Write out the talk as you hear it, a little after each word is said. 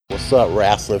What's up,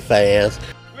 wrestling fans?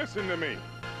 Listen to me.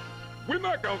 We're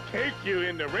not gonna take you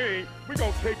in the ring. We're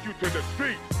gonna take you to the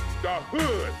streets, the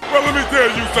hood. Well, let me tell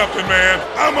you something, man.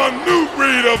 I'm a new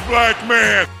breed of black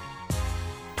man.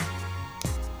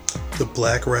 The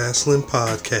Black Rasslin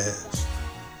Podcast.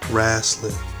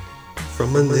 Rasslin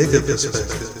from a nigga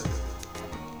perspective.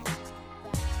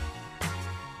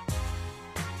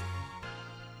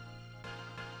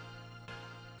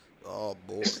 Oh,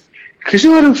 boy. Cause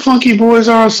you know them funky boys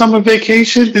are on summer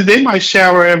vacation? They might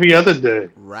shower every other day.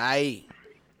 Right.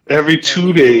 Every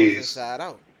 2 days. Inside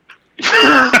out.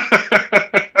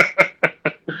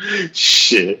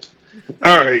 Shit.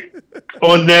 All right.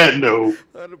 On that note,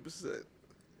 100%.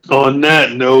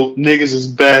 Niggas is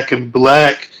back in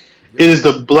black. It is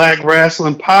the Black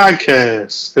Rasslin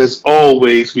Podcast. As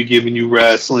always, we giving you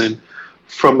wrestling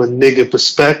from a nigga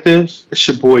perspective. It's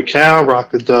your boy Khal,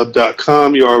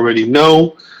 rockthedub.com. You already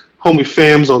know. Homie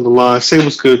fam's on the line. Say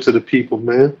what's good to the people,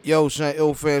 man. Yo, son,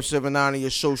 illfam 79 your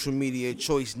social media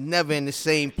choice. Never in the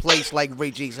same place like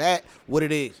Ray J's hat. What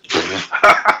it is.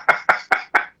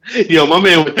 Yo, my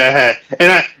man with that hat.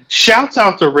 And shouts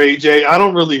out to Ray J. I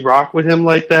don't really rock with him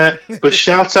like that, but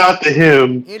shouts out to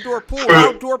him. Indoor pool,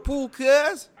 outdoor pool,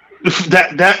 cuz.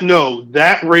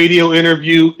 That radio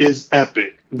interview is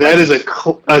epic. That is a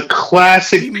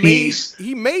classic piece.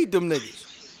 He made them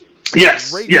niggas.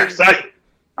 Yes, yes.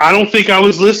 I don't think I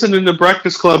was listening to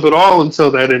Breakfast Club at all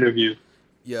until that interview.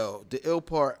 Yo, the ill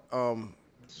part,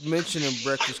 mentioning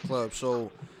Breakfast Club. So,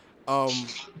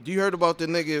 do you heard about the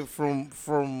nigga from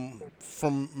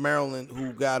Maryland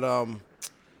who got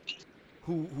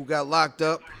who got locked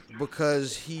up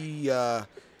because he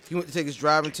went to take his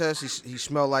driving test. He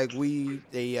smelled like weed.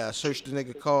 They searched the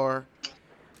nigga car.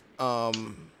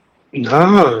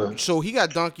 Nah. So he got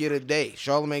donkey of the day.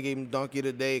 Charlamagne gave him donkey of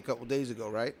the day a couple days ago,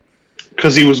 right?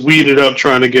 Because he was weeded up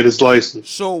trying to get his license.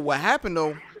 So what happened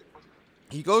though?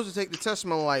 He goes to take the test,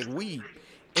 smelling like weed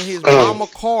in his mama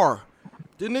car.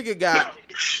 The nigga got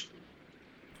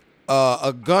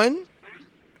a gun.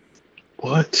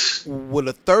 What? With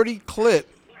a 30 clip,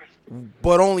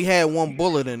 but only had one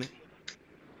bullet in it.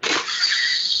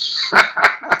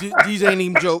 These ain't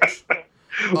even jokes.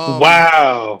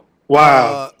 Wow.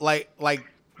 Like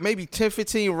maybe 10,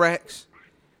 15 racks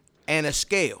and a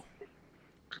scale.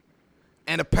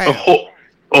 And a pound.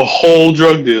 A whole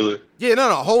drug dealer. Yeah,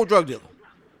 no, a whole drug dealer.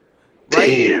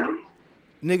 Right? Damn.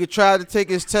 Nigga tried to take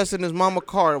his test in his mama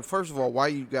car. First of all, why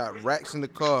you got racks in the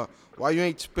car? Why you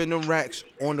ain't spending racks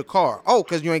on the car? Oh,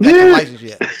 because you ain't got your license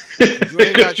yet. You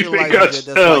ain't got your license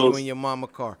yet. That's why you in your mama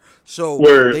car. So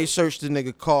they searched the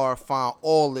nigga car, found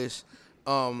all this.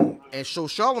 And so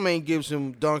Charlamagne gives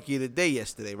him donkey of the day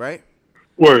yesterday, right?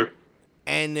 Word.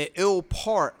 And the ill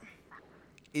part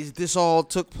is this all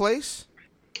took place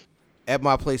at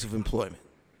my place of employment.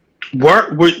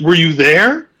 Were you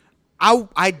there?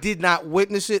 I did not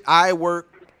witness it. I work.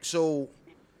 It's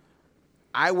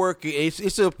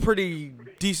a pretty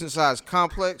decent sized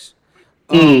complex,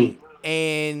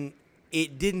 and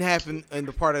it didn't happen in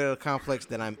the part of the complex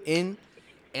that I'm in.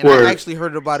 And Word. I actually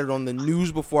heard about it on the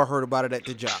news before I heard about it at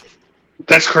the job.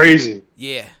 That's crazy.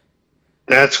 Yeah.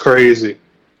 That's crazy.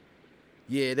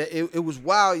 Yeah, it was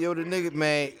wild, yo. The nigga,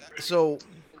 man. So,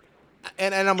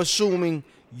 and I'm assuming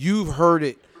you've heard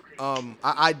it.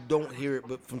 I don't hear it,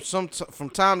 but from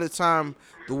time to time,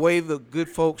 the way the good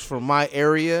folks from my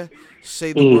area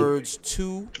say the words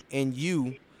 "to" and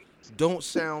 "you" don't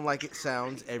sound like it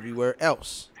sounds everywhere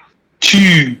else.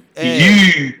 You.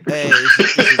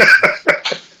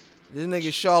 This nigga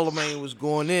Charlamagne was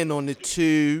going in on the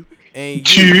 "to"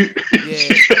 and "you."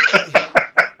 Yeah.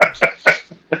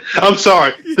 I'm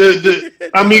sorry. Because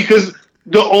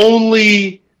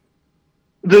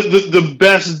the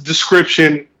best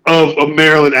description of a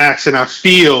Maryland accent I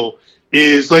feel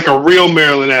is like a real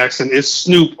Maryland accent is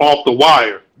Snoop off The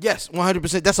Wire. Yes,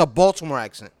 100%. That's a Baltimore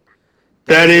accent.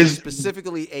 That is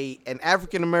specifically an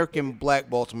African American black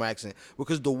Baltimore accent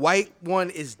because the white one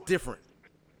is different.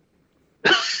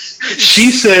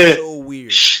 She said so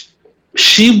weird.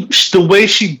 The way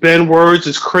she bend words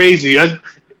is crazy.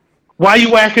 Why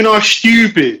you acting all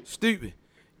stupid? Stupid.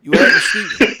 You acting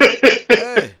stupid.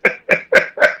 Hey.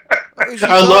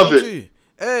 I love it.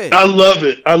 Hey. I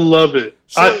love it.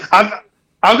 So,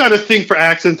 I've got a thing for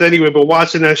accents anyway, but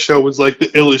watching that show was like the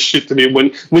illest shit to me.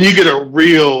 When you get a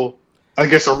real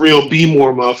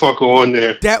B-more motherfucker on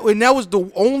there. That was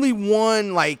the only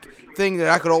one thing that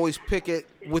I could always pick it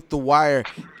with The Wire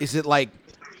is that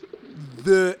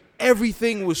the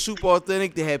everything was super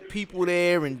authentic. They had people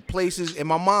there and places. And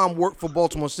my mom worked for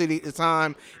Baltimore City at the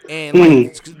time, and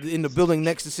like in the building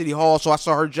next to City Hall, so I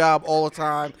saw her job all the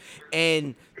time.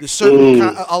 And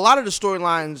the a lot of the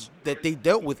storylines that they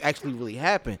dealt with actually really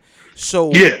happened.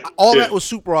 So all that was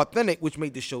super authentic, which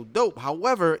made the show dope.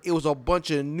 However, it was a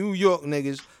bunch of New York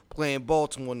niggas playing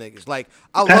Baltimore niggas. Like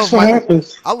I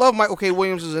love Michael K.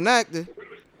 Williams as an actor.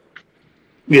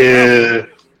 Yeah,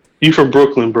 you from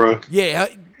Brooklyn, bro? Yeah,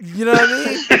 you know what I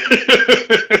mean.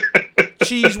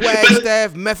 Cheese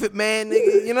Wagstaff, Method Man,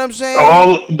 nigga. You know what I'm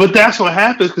saying? But that's what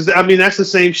happens because I mean that's the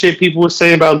same shit people were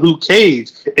saying about Luke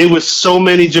Cage. It was so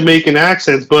many Jamaican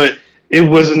accents, but it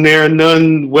wasn't there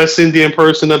none West Indian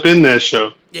person up in that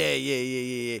show.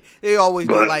 Yeah. They always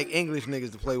get like English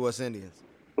niggas to play West Indians.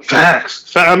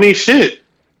 Facts. I mean, shit.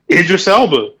 Idris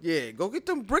Elba. Yeah, go get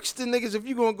them Brixton niggas if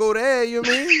you gonna go there. You know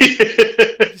what I mean? Get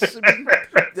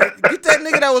that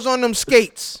nigga that was on them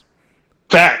skates.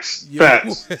 Facts.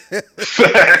 Facts.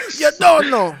 You don't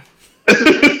know.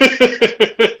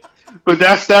 But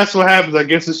that's what happens. I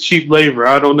guess it's cheap labor.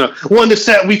 I don't know. Well,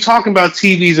 we talking about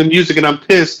TVs and music, and I'm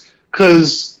pissed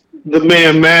because the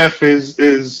man Matth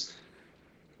is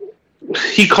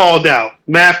he called out.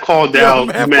 Matth called out.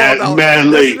 Mad late.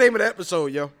 That's the name of the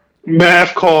episode, yo.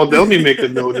 Matth called. Let me make a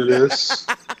note of this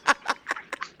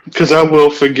because I will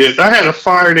forget. I had a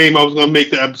fire name I was going to make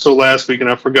the episode last week, and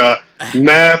I forgot.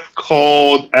 Matth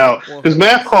called out because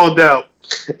Matth called out,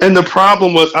 and the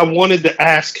problem was I wanted to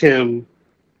ask him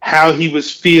how he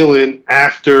was feeling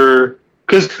after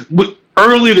because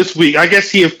earlier this week, I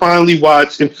guess he had finally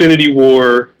watched Infinity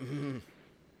War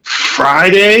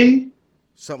Friday.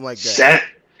 Something like that.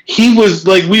 He was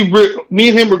like, me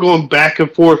and him were going back and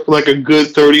forth for like a good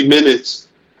 30 minutes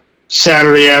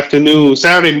Saturday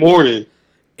morning.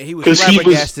 And he was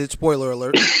flabbergasted, spoiler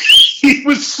alert. He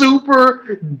was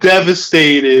super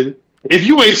devastated. If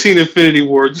you ain't seen Infinity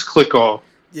War, just click off.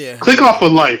 Yeah. Click off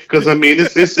of life, because I mean,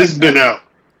 it's been out.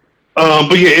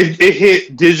 But yeah, it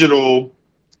hit digital.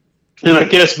 And I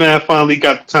guess man finally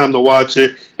got the time to watch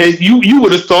it. And you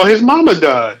would have thought his mama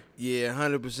died. Yeah,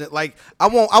 100%. Like I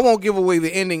won't give away the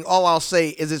ending. All I'll say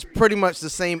is it's pretty much the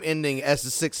same ending as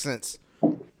The Sixth Sense.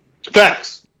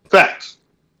 Facts.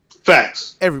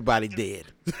 Everybody dead.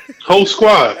 Whole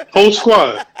squad.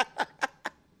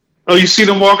 Oh, you see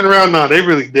them walking around? Nah, they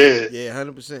really dead. Yeah,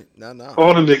 100%. No.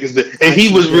 All them niggas dead. And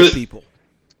he was really people.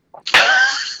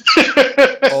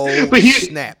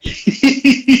 Snap.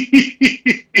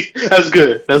 That's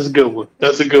good. That's a good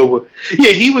one.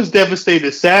 Yeah, he was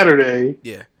devastated Saturday.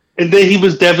 Yeah. And then he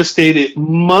was devastated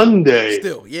Monday.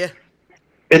 Still, yeah.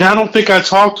 And I don't think I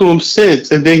talked to him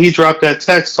since. And then he dropped that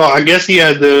text. So I guess he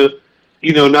had to,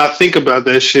 not think about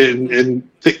that shit and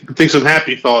think some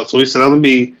happy thoughts. So he said, let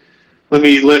me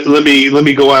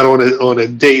go out on a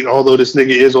date. Although this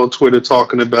nigga is on Twitter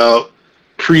talking about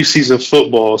preseason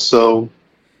football. So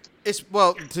it's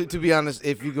to be honest,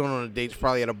 if you're going on a date, it's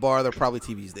probably at a bar. There are probably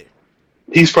TVs there.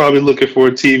 He's probably looking for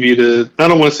a TV to. I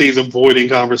don't want to say he's avoiding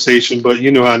conversation, but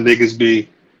you know how niggas be.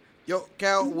 Yo,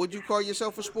 Khal, would you call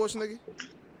yourself a sports nigga?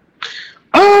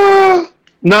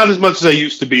 Not as much as I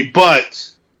used to be,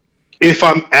 but if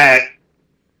I'm at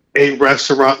a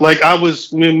restaurant, like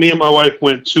me and my wife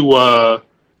went to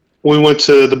when we went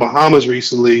to the Bahamas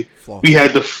recently.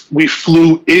 We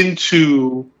flew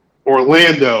into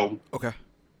Orlando. Okay.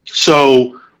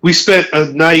 So we spent a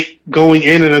night going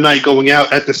in and a night going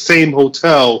out at the same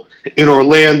hotel in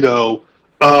Orlando.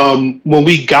 When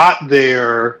we got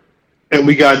there and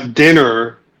we got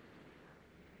dinner,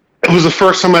 it was the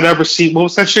first time I'd ever seen, what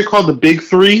was that shit called? The Big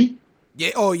Three?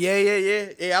 Yeah. Oh, yeah.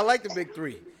 Yeah, I like the Big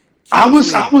Three. I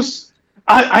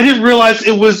didn't realize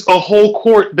it was a whole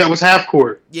court that was half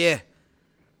court. Yeah.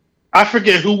 I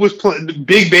forget who was playing.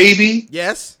 Big Baby?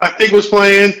 Yes. I think was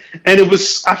playing. And it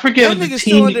was, I forget that nigga's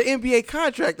still under NBA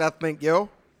contract, I think, yo.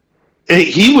 And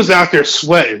he was out there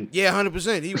sweating. Yeah,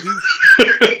 100%. He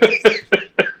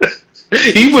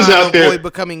was out there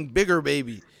becoming bigger,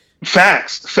 baby.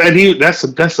 Facts. And that's a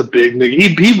big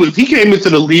nigga. He came into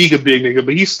the league a big nigga,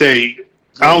 but he stayed. Yeah.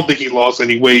 I don't think he lost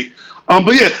any weight.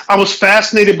 But yeah, I was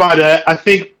fascinated by that. I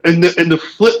think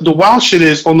the wild shit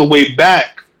is on the way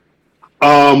back.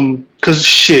 Cause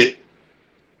shit,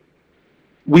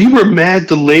 we were mad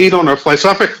delayed on our flight.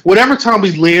 So whatever time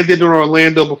we landed in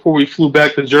Orlando before we flew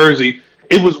back to Jersey,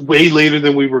 it was way later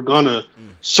than we were gonna.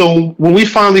 So when we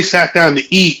finally sat down to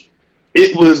eat,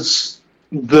 it was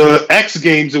the X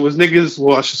Games. It was niggas.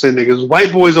 Well, I should say niggas.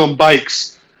 White boys on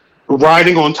bikes,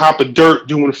 riding on top of dirt,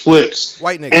 doing flips.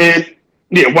 White niggas. And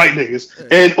yeah, white niggas.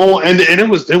 And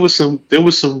there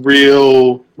was some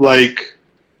real like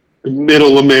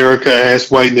middle America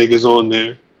ass white niggas on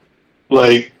there.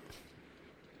 Like,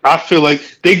 I feel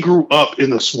like they grew up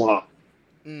in the swamp.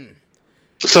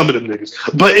 Some of them niggas.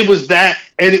 But it was that,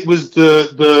 and it was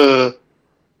the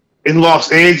in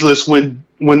Los Angeles when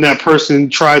that person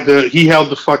tried to, he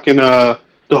held the fucking, the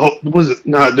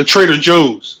Trader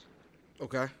Joe's.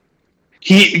 Okay.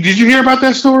 Did you hear about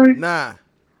that story? Nah.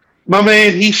 My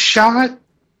man, he shot,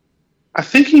 I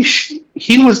think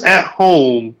he was at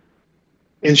home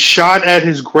and shot at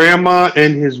his grandma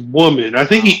and his woman. I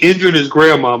think he injured his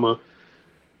grandmama.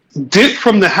 Dipped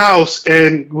from the house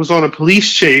and was on a police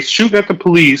chase, shooting at the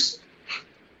police.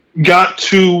 Got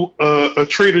to a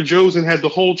Trader Joe's and had the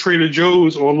whole Trader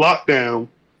Joe's on lockdown.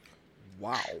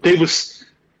 Wow.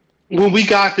 When we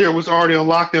got there, it was already on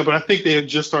lockdown, but I think they had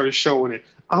just started showing it.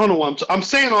 I don't know why I'm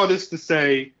saying all this to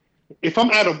say, if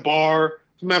I'm at a bar,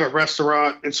 if I'm at a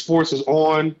restaurant and sports is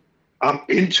on, I'm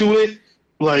into it.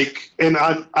 Like, and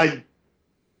I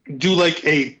do like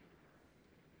a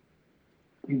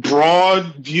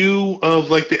broad view of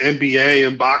like the NBA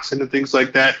and boxing and things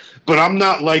like that, but I'm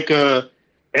not like a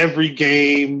every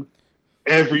game,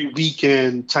 every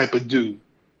weekend type of dude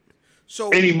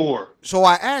anymore. So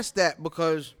I asked that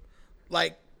because,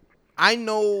 like, I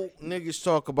know niggas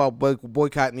talk about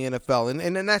boycotting the NFL,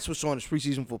 and that's what's on. It's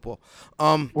preseason football.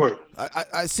 Word.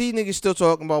 I see niggas still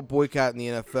talking about boycotting the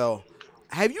NFL.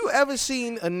 Have you ever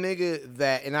seen a nigga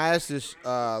that, and I asked this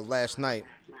last night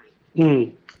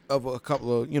of a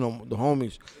couple of, the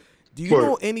homies, do you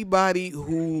know anybody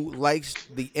who likes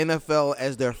the NFL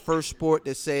as their first sport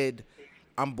that said,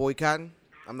 I'm boycotting?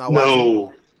 I'm not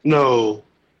watching? No.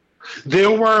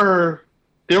 There were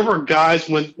guys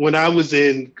when I was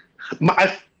in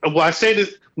I say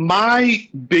this, my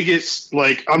biggest,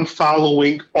 like,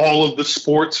 unfollowing all of the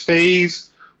sports phase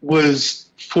was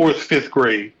 4th, 5th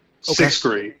grade, 6th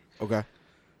grade. Okay.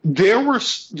 There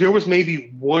was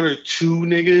maybe one or two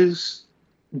niggas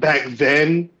back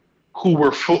then who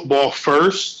were football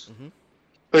first. Mm-hmm.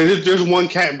 Like, there's one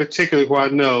cat in particular who I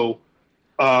know.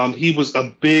 He was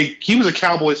a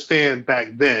Cowboys fan back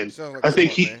then. Like I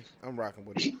think I'm rocking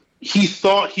with him. He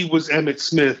thought he was Emmitt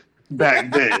Smith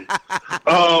back then.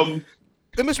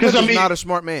 Emmitt Smith is not a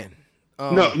smart man.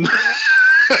 No.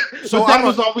 So that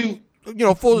was all we.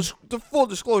 Full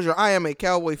disclosure, I am a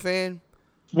Cowboy fan.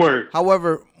 Word.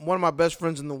 However, one of my best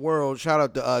friends in the world, shout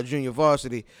out to Junior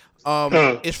Varsity,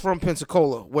 is from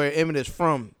Pensacola, where Emmett is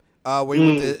from, where he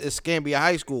went to Escambia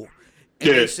High School. And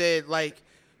they said, like,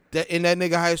 that in that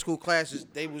nigga high school classes,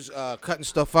 they was cutting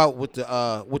stuff out with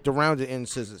the rounded end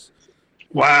scissors.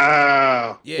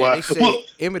 Wow. Yeah, wow. They say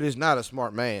Emmett is not a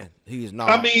smart man. He is not.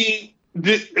 I mean,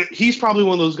 he's probably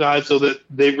one of those guys so that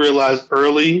they realized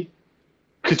early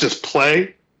could just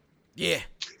play. Yeah.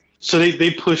 So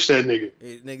they pushed that nigga.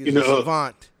 Nigga's a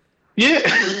savant.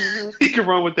 Yeah. He can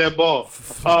run with that ball.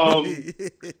 But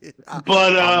I'm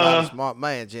not a smart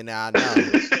man, Jenny. I know.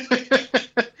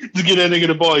 To get that nigga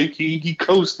the ball, he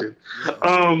coasted.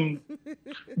 Yeah.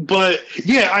 But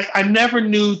yeah, I never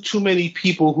knew too many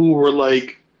people who were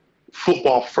like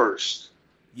football first.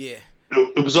 Yeah.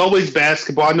 It was always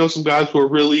basketball. I know some guys who are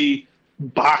really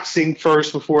boxing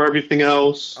first before everything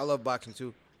else. I love boxing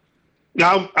too.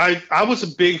 Now, I was a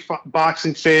big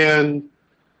boxing fan.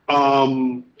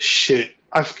 Around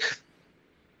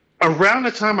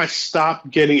the time I stopped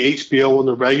getting HBO on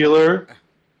the regular,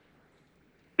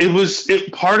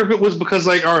 part of it was because,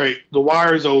 like, all right, The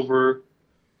Wire's over,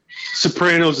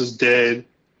 Sopranos is dead.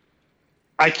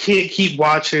 I can't keep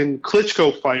watching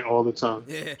Klitschko fight all the time.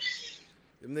 Yeah.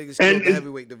 Them niggas killed the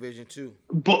heavyweight division too.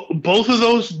 Both of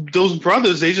those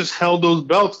brothers, they just held those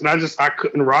belts, and I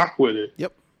couldn't rock with it.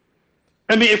 Yep.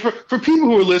 I mean, for people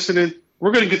who are listening,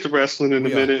 we're gonna get to wrestling in a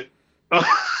minute.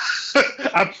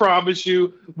 I promise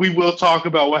you, we will talk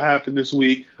about what happened this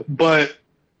week. But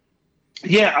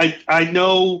yeah, I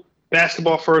know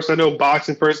basketball first. I know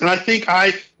boxing first, and I think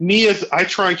I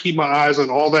try and keep my eyes on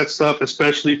all that stuff,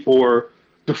 especially for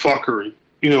the fuckery.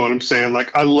 You know what I'm saying?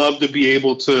 Like, I love to be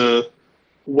able to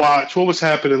watch what was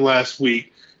happening last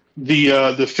week.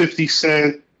 The 50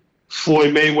 Cent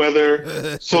Floyd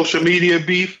Mayweather social media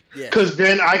beef, because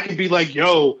then I can be like,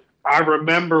 yo, I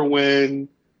remember when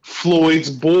Floyd's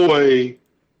boy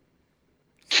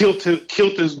killed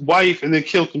his wife and then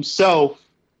killed himself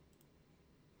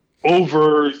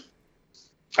over,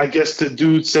 I guess the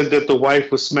dude said that the wife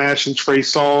was smashing Trey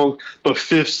Songz, but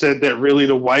Fifth said that really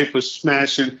the wife was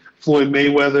smashing Floyd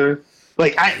Mayweather.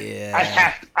 Like, I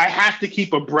have to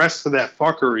keep abreast of that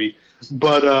fuckery,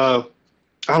 but I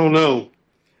don't know.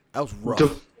 That was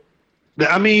rough.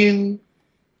 I mean,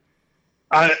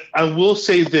 I will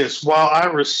say this: while I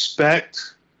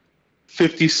respect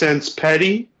 50 Cent's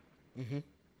petty,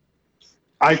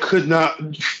 I could not.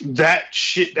 That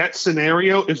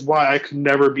scenario is why I could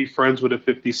never be friends with a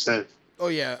 50 Cent. Oh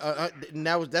yeah, and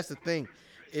that's the thing,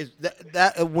 is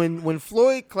that when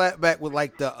Floyd clapped back with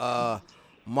like the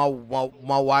my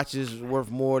watch is worth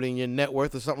more than your net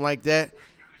worth or something like that.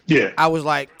 Yeah, I was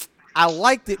like, I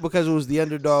liked it because it was the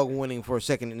underdog winning for a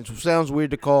second. And it sounds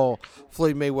weird to call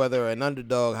Floyd Mayweather an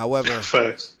underdog. However,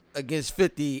 facts. Against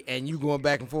 50 and you going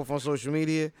back and forth on social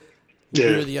media, Yeah.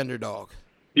 you're the underdog.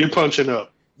 You're punching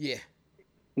up. Yeah.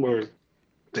 Word.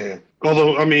 Damn.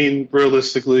 Although, I mean,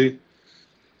 realistically,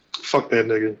 fuck that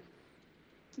nigga.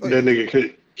 Oh, that nigga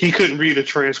couldn't read a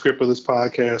transcript of this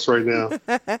podcast right now.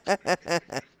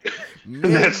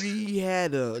 Mary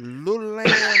had a little lamb.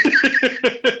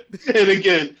 And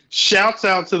again, shouts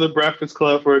out to the Breakfast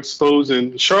Club for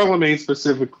exposing, Charlamagne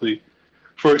specifically,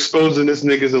 for exposing this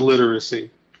nigga's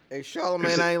illiteracy. Hey,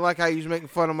 Charlamagne, I ain't like how you was making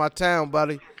fun of my town,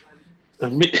 buddy. I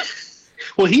mean,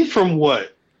 well, he's from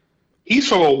what? He's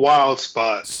from a wild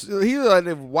spot. He's like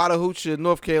in Watahoochee,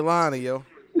 North Carolina, yo.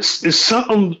 It's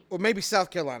something. Or maybe South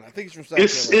Carolina. I think he's from South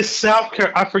Carolina. It's South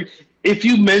Carolina. I forget. If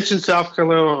you mention South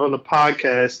Carolina on the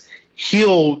podcast,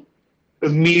 he'll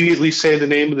immediately say the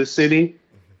name of the city,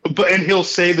 and he'll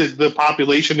say that the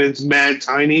population is mad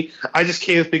tiny. I just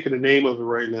can't think of the name of it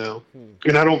right now,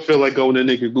 and I don't feel like going to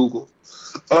nigga Google.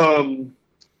 All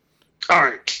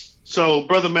right. So,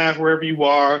 Brother Matt, wherever you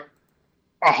are,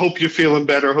 I hope you're feeling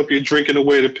better. I hope you're drinking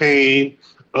away the pain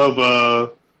of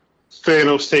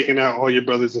Thanos taking out all your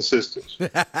brothers and sisters.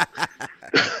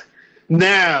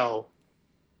 Now,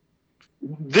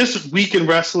 this week in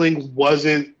wrestling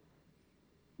wasn't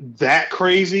that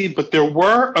crazy, but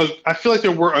I feel like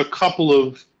there were a couple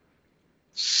of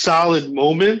solid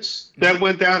moments that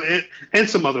went down, and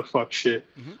some other fuck shit.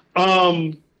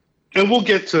 And we'll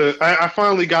get to. I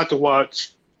finally got to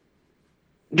watch.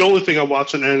 The only thing I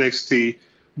watched on NXT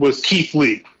was Keith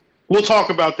Lee. We'll talk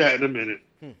about that in a minute.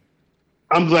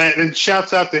 I'm glad, and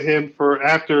shouts out to him for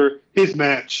after his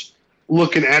match,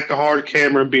 looking at the hard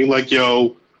camera and being like,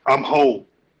 "Yo, I'm home."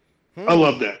 I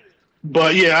love that.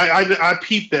 But yeah, I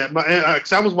peeped that.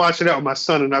 Cause I was watching that with my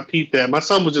son, and I peeped that. My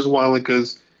son was just wilding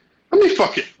because, I mean,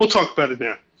 fuck it. We'll talk about it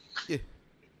now. Yeah.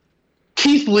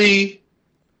 Keith Lee.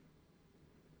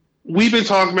 We've been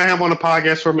talking about him on the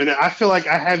podcast for a minute. I feel like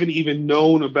I haven't even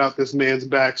known about this man's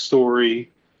backstory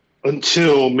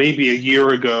until maybe a year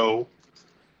ago.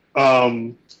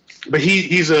 But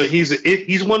he's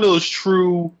one of those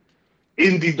true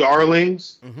indie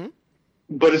darlings.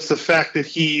 But it's the fact that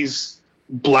he's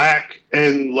black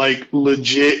and like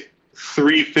legit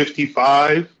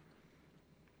 355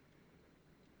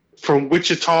 from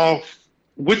Wichita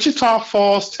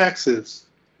Falls, Texas.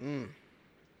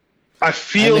 I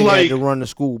feel like I had to run the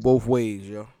school both ways,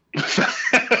 yo.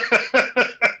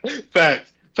 Fact.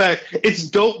 It's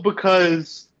dope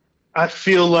because I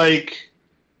feel like,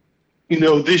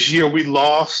 this year we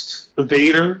lost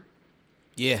Vader.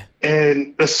 Yeah.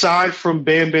 And aside from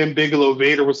Bam Bam Bigelow,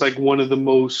 Vader was like one of the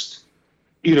most,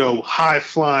 high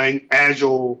flying,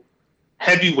 agile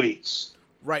heavyweights.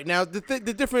 Right now, the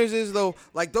difference is though,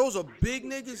 like those are big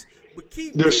niggas, but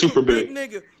they're super big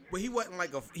nigga, but he wasn't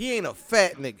he ain't a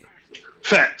fat nigga.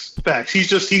 Facts.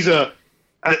 He's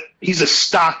a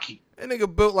stocky. That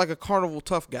nigga built like a carnival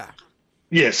tough guy.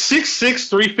 Yeah, 6'6",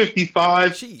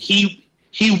 355. Jeez.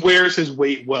 He wears his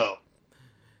weight well.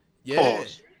 Yeah.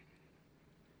 Pause.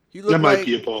 That might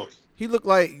be a pause. He looked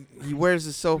like he wears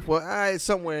himself well. It's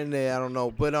somewhere in there, I don't know,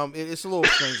 but it's a little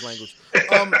strange language.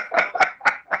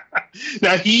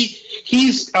 Now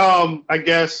he's I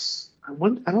guess I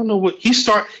don't know what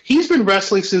he's been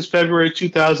wrestling since February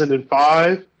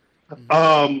 2005.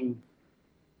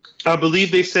 I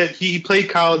believe they said he played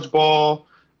college ball.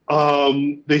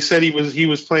 They said he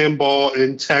was playing ball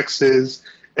in Texas,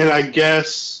 and I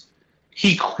guess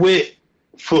he quit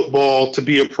football to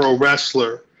be a pro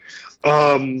wrestler.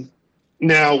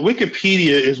 Now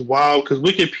Wikipedia is wild because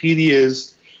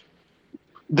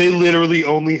they literally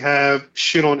only have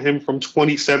shit on him from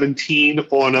 2017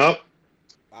 on up.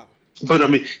 Wow. But I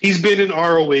mean, he's been in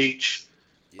ROH.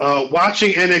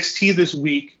 Watching NXT this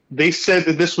week, they said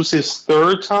that this was his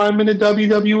third time in the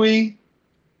WWE.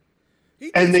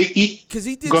 He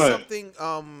did something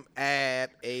at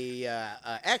a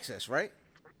Access, right?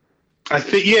 I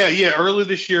think yeah. Earlier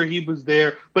this year he was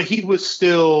there, but he was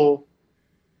still.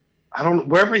 I don't know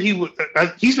wherever he was.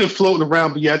 He's been floating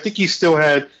around, but yeah, I think he still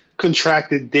had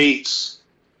contracted dates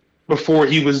before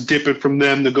he was dipping from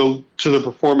them to go to the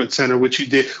Performance Center, which he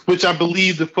did. Which I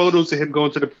believe the photos of him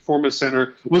going to the Performance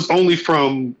Center was only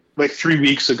from like 3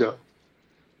 weeks ago.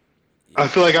 I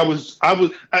feel like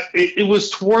it was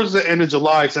towards the end of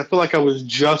July because I feel like I was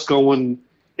just going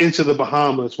Into the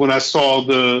Bahamas when I saw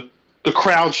the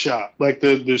crowd shot, like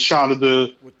the shot of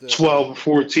the, 12 or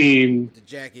 14. The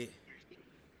jacket.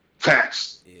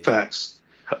 Facts.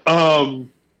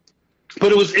 But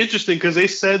it was interesting because they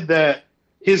said that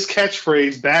his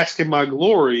catchphrase, "Bask in my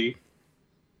glory,"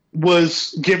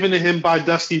 was given to him by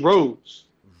Dusty Rhodes.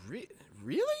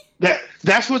 Really?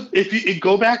 That's what. If you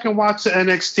go back and watch the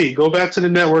NXT, go back to the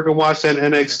network and watch that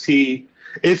NXT.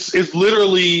 It's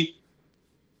literally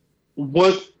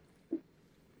what.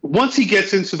 Once he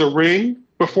gets into the ring,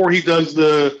 before he does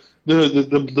the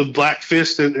black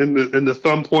fist and the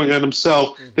thumb point at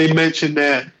himself, they mentioned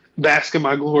that "Bask in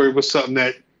My Glory" was something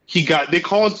that he got. They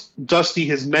called Dusty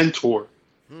his mentor.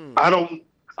 I don't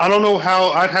know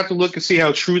how. I'd have to look and see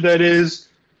how true that is.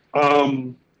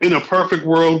 In a perfect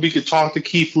world, we could talk to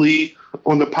Keith Lee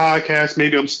on the podcast.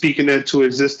 Maybe I'm speaking that to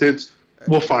existence.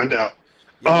 We'll find out.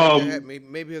 Yeah,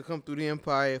 maybe he'll come through the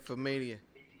Empire for Mania.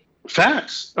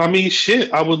 Facts. I mean,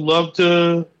 shit. I would love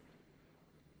to.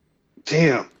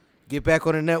 Damn. Get back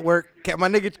on the network. My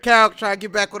nigga Khal trying to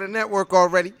get back on the network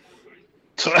already.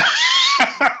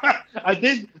 I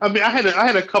did. I mean, I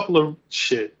had a couple of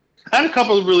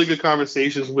really good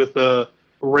conversations with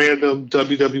random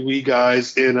WWE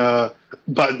guys in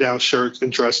button-down shirts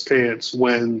and dress pants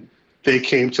when they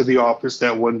came to the office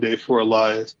that one day for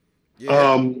Elias.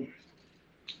 Yeah.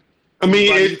 I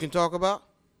mean, you can talk about.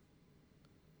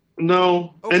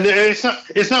 No, Okay. and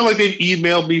it's not like they've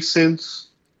emailed me since.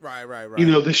 Right. You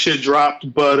know, this shit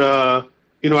dropped, but I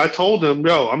told them,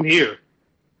 "Yo, I'm here.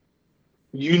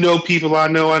 You know people I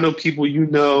know people you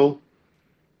know.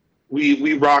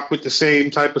 We rock with the same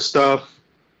type of stuff.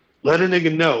 Let a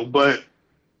nigga know." But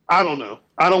I don't know.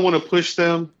 I don't want to push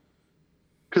them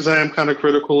because I am kind of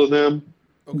critical of them.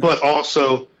 Okay. But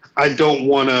also, I don't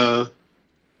want to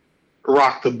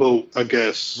rock the boat, I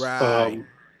guess. Right.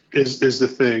 Is the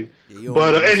thing. Yeah,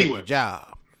 but anyway.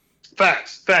 Job.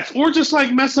 Facts. Or just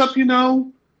like mess up,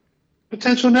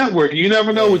 potential network. You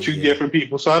never know what you get from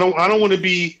people. So I don't want to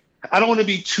be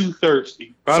too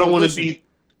thirsty. I don't want to be.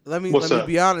 Let me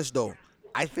be honest though.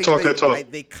 I think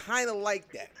they kind of like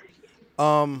that.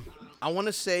 I want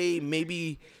to say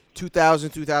maybe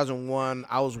 2000, 2001.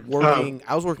 I was working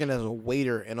as a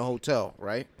waiter in a hotel,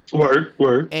 right? Word.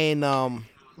 And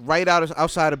right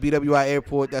outside of BWI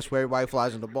Airport, that's where everybody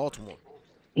flies into Baltimore.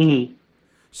 Mm-hmm.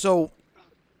 So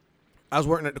I was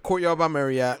working at the Courtyard by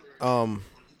Marriott,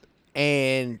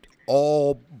 and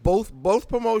both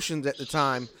promotions at the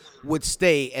time would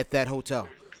stay at that hotel.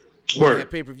 We had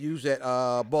pay-per-views at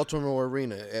Baltimore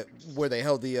Arena, where they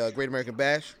held the Great American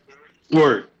Bash.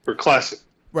 Word. For classic.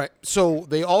 Right. So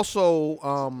they also,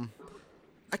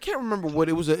 I can't remember what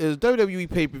it was. It was a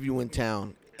WWE pay-per-view in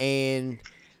town, and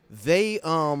they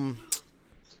were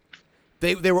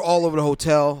all over the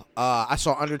hotel. I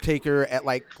saw Undertaker at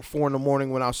like 4 a.m.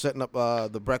 when I was setting up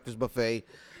the breakfast buffet. It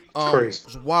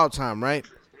was a wild time, right?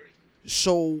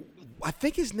 So I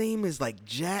think his name is like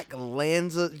Jack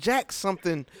Lanza, Jack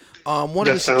something. One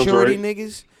of the security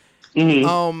niggas.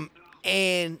 Mm-hmm.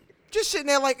 And just sitting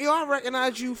there like, yo, I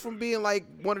recognize you from being like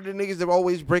one of the niggas that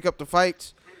always break up the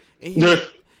fights. And he was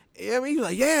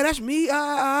like, yeah, that's me.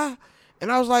 And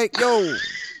I was like, yo,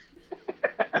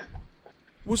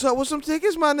 what's up with some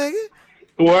tickets, my nigga?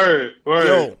 Word.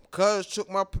 Yo, cuz took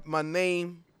my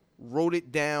name, wrote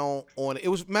it down on it. It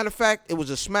was, matter of fact, it was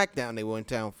a SmackDown they were in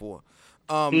town for.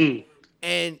 And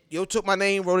yo took my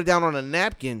name, wrote it down on a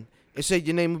napkin, and said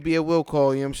your name would be a will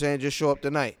call, you know what I'm saying? Just show up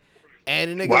tonight.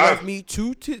 And the nigga left me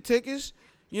 2 tickets,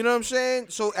 you know what I'm saying?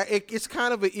 So it's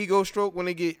kind of an ego stroke when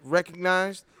they get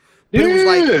recognized. But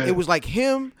it was like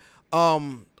him,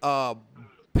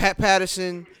 Pat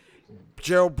Patterson,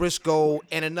 Gerald Briscoe,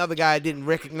 and another guy I didn't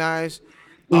recognize.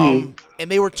 And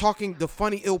they were talking, the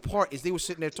funny ill part is they were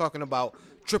sitting there talking about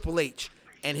Triple H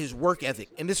and his work ethic.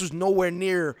 And this was nowhere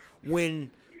near when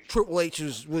Triple H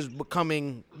was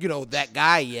becoming, that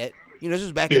guy yet. This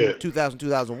was back in 2000,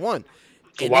 2001.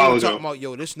 And they were talking about,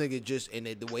 yo, this nigga just, and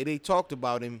the way they talked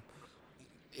about him,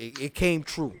 it came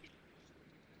true.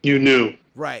 You knew.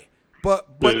 Right. But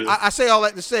I say all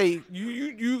that to say,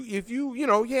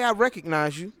 if I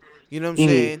recognize you, you know what I'm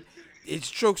saying? It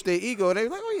strokes their ego. They're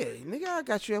like, oh, yeah, nigga, I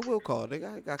got you at will call.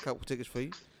 Nigga, I got a couple tickets for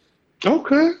you.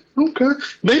 Okay.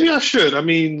 Maybe I should. I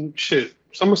mean, shit.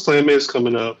 SummerSlam is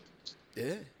coming up.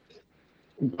 Yeah.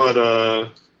 But,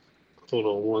 hold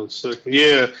on 1 second.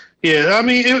 Yeah. I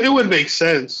mean, it would make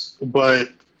sense, but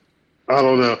I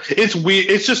don't know. It's weird.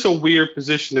 It's just a weird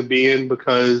position to be in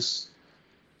because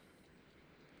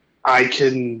I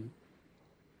can.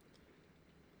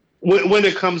 When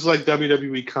it comes to like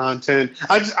WWE content,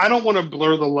 I don't want to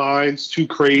blur the lines too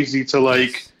crazy to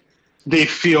like they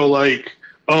feel like,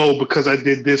 oh, because I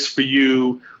did this for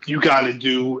you, you got to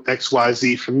do X, Y,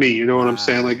 Z for me. You know what I'm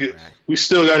saying? Like, we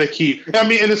still got to keep. I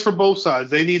mean, and it's for both sides.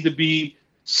 They need to be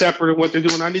separate in what they're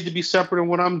doing. I need to be separate in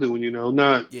what I'm doing. You know,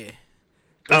 not. Yeah.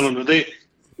 I don't know.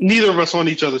 Neither of us on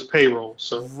each other's payroll.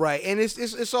 So right, and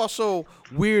it's also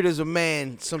weird as a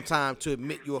man sometimes to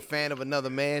admit you're a fan of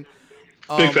another man.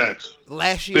 Big facts.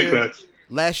 Last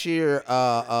year,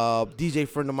 DJ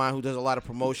friend of mine who does a lot of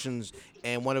promotions,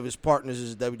 and one of his partners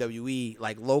is WWE,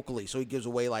 like locally, so he gives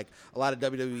away like a lot of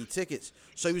WWE tickets.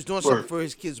 So he was doing something for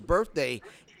his kid's birthday,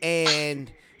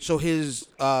 and so his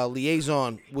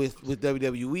liaison with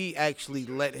WWE actually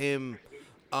let him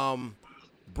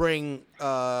bring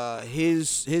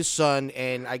his son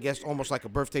and I guess almost like a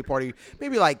birthday party,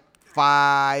 maybe like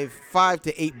five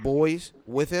to eight boys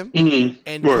with him,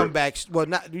 and come back. Well,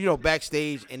 not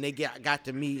backstage, and they got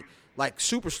to meet like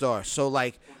superstars. So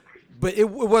like, but it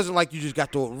wasn't like you just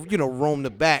got to roam the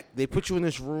back. They put you in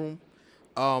this room.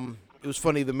 It was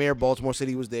funny. The mayor of Baltimore said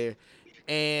he was there,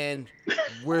 and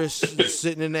we're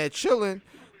sitting in there chilling,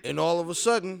 and all of a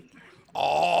sudden,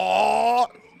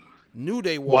 New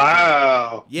Day walked in.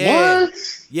 Wow. Yeah. What?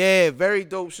 Yeah, very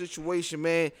dope situation,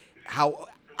 man.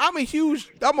 I'm a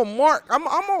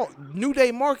New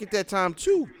Day mark at that time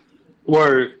too.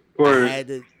 Word. I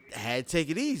had to take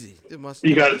it easy.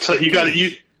 You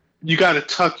gotta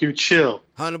tuck your chill.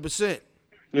 100%.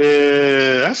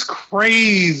 Yeah, that's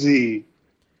crazy.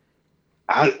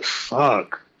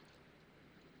 Fuck.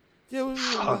 Yeah,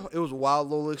 it was a wild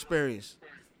little experience.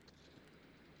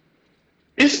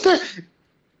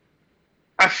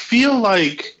 I feel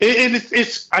like, and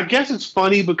it's. I guess it's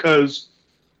funny because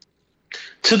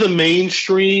to the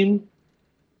mainstream,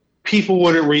 people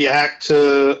wouldn't react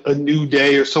to a New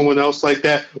Day or someone else like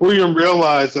that, or even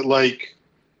realize that like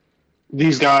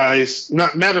these guys.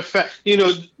 Matter of fact,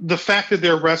 the fact that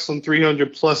they're wrestling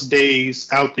 300 plus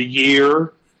days out the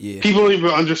year, people don't even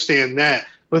understand that.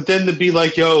 But then to be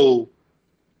like, yo,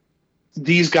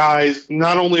 these guys,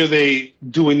 not only are they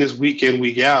doing this week in,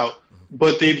 week out,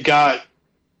 but they've got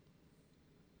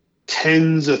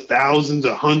tens of thousands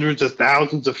or hundreds of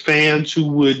thousands of fans who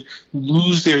would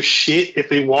lose their shit if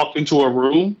they walked into a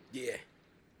room. Yeah.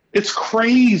 It's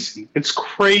crazy. It's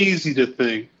crazy to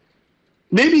think.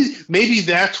 Maybe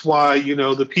that's why,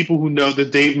 the people who know the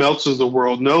Dave Meltzers of the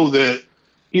world know that,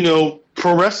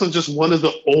 pro wrestling is just one of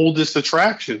the oldest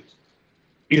attractions.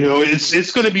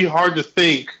 It's going to be hard to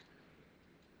think.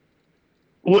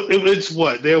 It's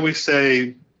what they always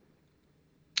say,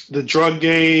 the drug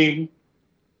game,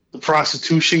 the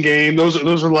prostitution game. Those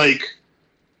are like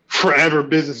forever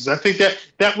businesses. I think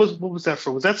that was, what was that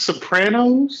from? Was that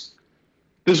Sopranos?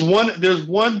 There's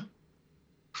one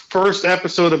first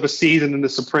episode of a season in the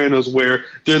Sopranos where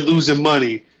they're losing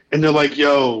money and they're like,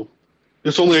 yo,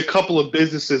 there's only a couple of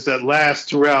businesses that last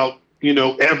throughout,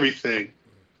 everything.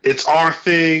 It's our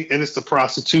thing and it's the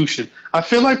prostitution. I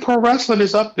feel like pro wrestling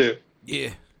is up there.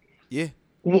 Yeah. Yeah.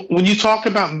 When you talk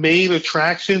about main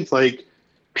attractions, like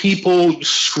people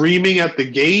screaming at the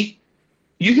gate,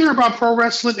 you hear about pro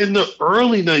wrestling in the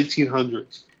early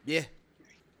 1900s. Yeah.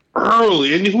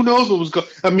 Early. And who knows what was going.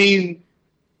 I mean,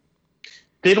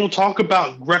 they don't talk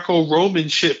about Greco-Roman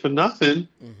shit for nothing.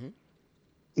 Mm-hmm.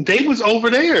 They was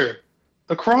over there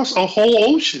across a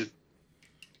whole ocean.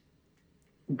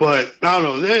 But I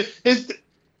don't know.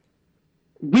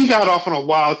 We got off on a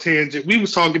wild tangent. We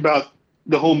was talking about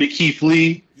the homie Keith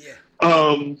Lee.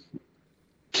 Yeah.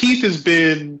 Keith has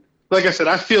been, like I said,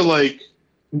 I feel like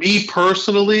me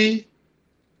personally,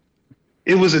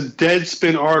 it was a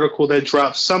Deadspin article that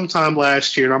dropped sometime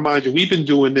last year. Now, mind you, we've been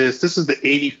doing this. This is the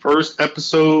 81st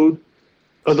episode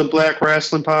of the Black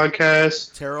Rasslin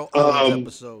Podcast. Terrell Owens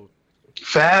episode.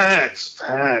 Facts.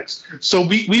 So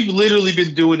we've literally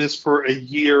been doing this for a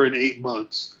year and 8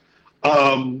 months.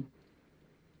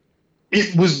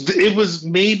 It was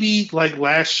maybe like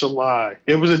last July.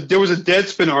 There was a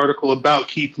Deadspin article about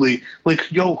Keith Lee.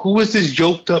 Like, yo, who is this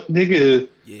yoked up nigga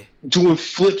doing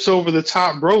flips over the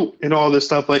top rope and all this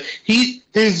stuff? Like,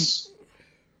 his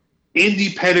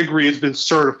indie pedigree has been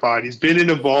certified. He's been in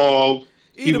Evolve.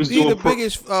 He's the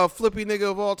biggest flippy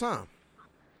nigga of all time.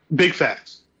 Big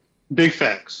facts.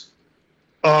 Just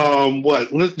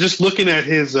looking at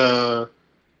his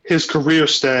career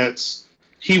stats.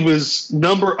 He was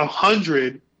number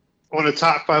 100 on the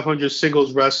top 500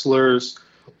 singles wrestlers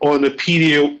on the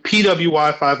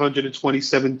PWI 500 in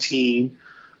 2017.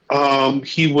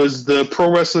 He was the Pro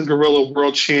Wrestling Guerrilla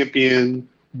World Champion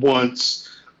once.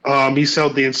 He's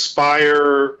held the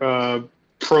Inspire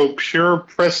Pro Pure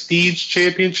Prestige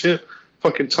Championship.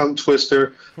 Fucking tongue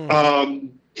twister.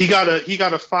 He got a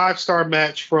 5-star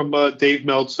match from Dave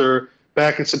Meltzer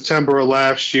back in September of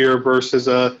last year versus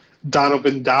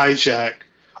Donovan Dijak.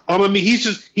 I mean,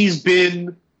 he's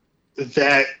been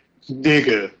that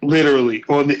nigga literally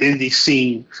on the indie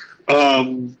scene.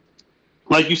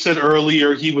 Like you said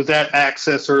earlier, he was at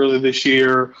Access earlier this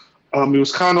year. He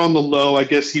was kind of on the low. I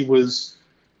guess he was,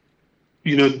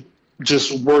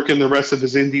 just working the rest of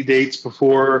his indie dates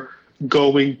before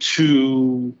going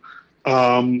to.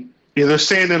 They're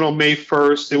saying that on May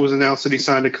 1st, it was announced that he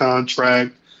signed a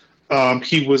contract.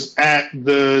 He was at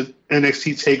the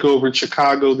NXT TakeOver in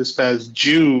Chicago this past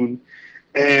June,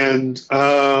 and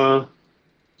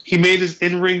he made his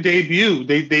in-ring debut.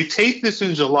 They taped this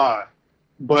in July,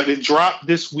 but it dropped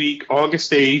this week,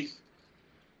 August 8th.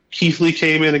 Keith Lee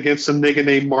came in against some nigga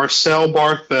named Marcel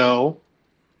Barthel.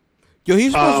 Yo,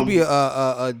 he's supposed to be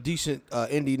a decent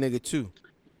indie nigga too.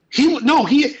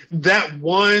 That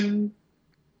one.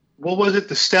 What was it?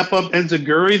 The step up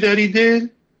enziguri that he did.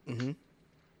 Mm-hmm.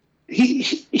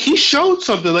 He showed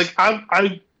something. Like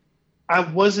I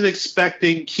wasn't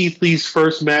expecting Keith Lee's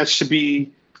first match to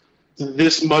be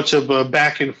this much of a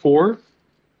back and forth,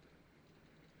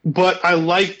 but I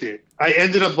liked it. I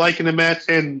ended up liking the match,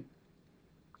 and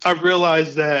I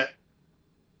realized that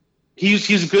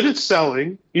he's good at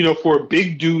selling. For a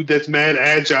big dude that's mad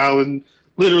agile and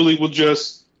literally will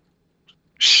just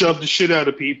shove the shit out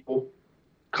of people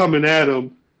coming at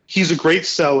him. He's a great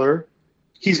seller.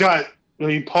 He's got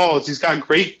great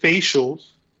facials.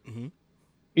 Mm-hmm.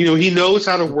 He knows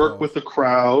how to work with the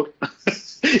crowd.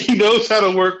 He knows how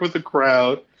to work with the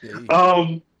crowd.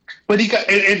 Yeah. But he got,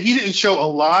 and he didn't show a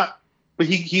lot, but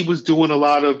he was doing a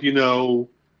lot of,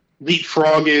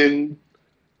 leapfrogging.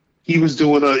 He was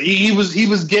doing he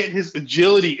was getting his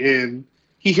agility in.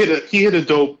 He hit a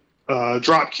dope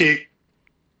drop kick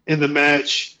in the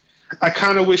match. I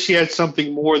kind of wish he had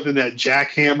something more than that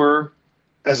jackhammer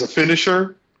as a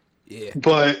finisher. Yeah.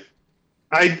 But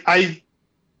I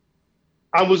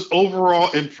was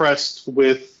overall impressed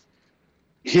with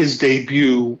his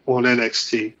debut on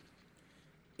NXT.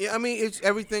 Yeah, I mean, it's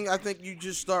everything. I think you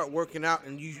just start working out,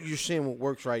 and you're seeing what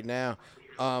works right now,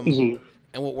 Mm-hmm.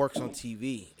 and what works on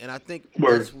TV. And I think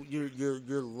Word. that's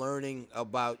you're learning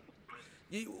about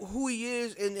who he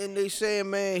is, and they saying,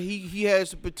 man, he has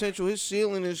the potential. His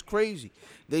ceiling is crazy.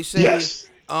 They say, Yes.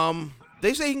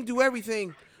 They say he can do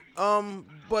everything.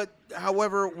 But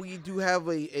however, we do have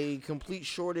a complete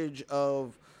shortage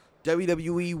of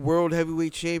WWE World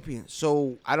Heavyweight Champion.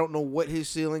 So I don't know what his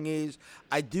ceiling is.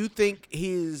 I do think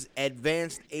his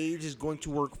advanced age is going to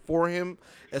work for him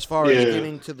as far as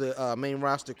getting to the main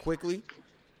roster quickly.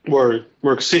 Word.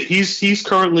 He's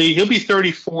currently, he'll be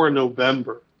 34 in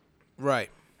November. Right.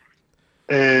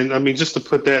 And I mean, just to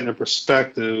put that into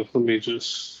perspective,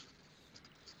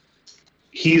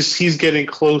 he's getting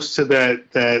close to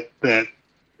that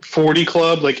 40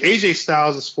 club. Like AJ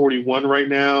Styles is 41 right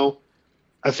now.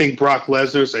 I think Brock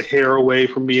Lesnar's a hair away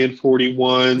from being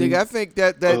 41. Nigga, I think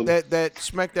that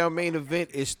SmackDown main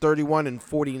event is 31 and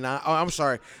 49. Oh, I'm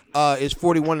sorry. It's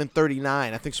 41 and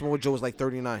 39. I think Samoa Joe was like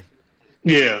 39.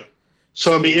 Yeah.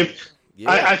 So I mean,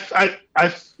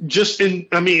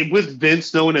 with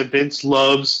Vince, knowing that Vince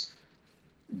loves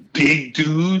big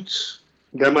dudes,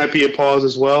 that might be a pause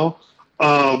as well.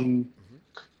 I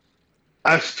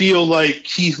feel like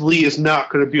Keith Lee is not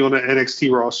going to be on the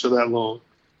NXT roster that long.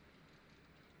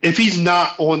 If he's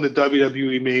not on the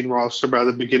WWE main roster by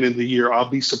the beginning of the year, I'll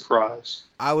be surprised.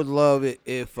 I would love it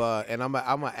if, and I'm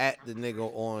at the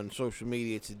nigga on social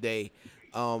media today.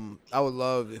 I would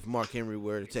love if Mark Henry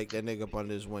were to take that nigga up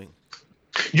under his wing.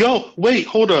 Yo, wait,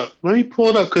 hold up. Let me pull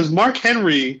it up because Mark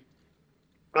Henry,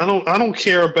 I don't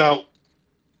care about.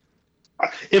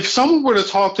 If someone were to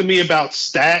talk to me about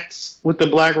stats with the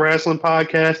Black Wrestling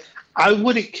Podcast, I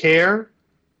wouldn't care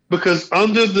because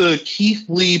under the Keith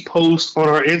Lee post on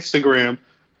our Instagram,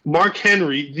 Mark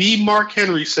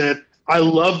Henry said, "I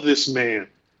love this man,"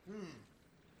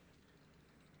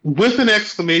 with an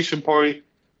exclamation point,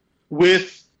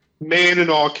 with man in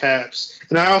all caps.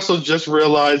 And I also just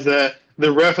realized that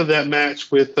the ref of that match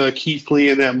with Keith Lee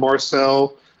and that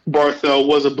Marcel Barthel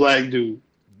was a black dude.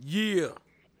 Yeah.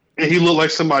 And he looked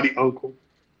like somebody's uncle.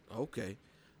 Okay.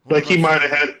 Like he might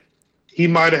have had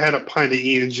a pint of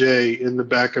E&J in the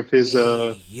back of his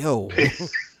yo.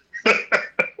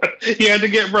 He had to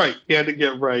get right. He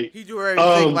do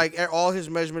everything like all his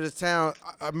measurements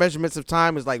of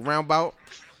time is like round about.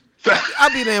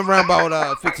 I'll be there in round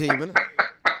about 15 minutes.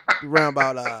 Round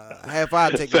about half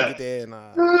hour take to get there and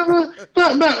about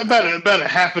a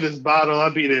half of this bottle.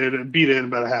 I'll be there in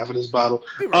about a half of this bottle.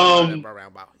 Round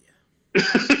about, yeah.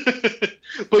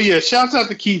 But yeah, shouts out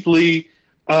to Keith Lee.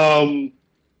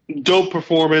 Dope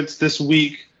performance this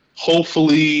week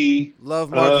Hopefully,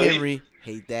 Love Mark Henry,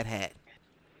 hate that hat.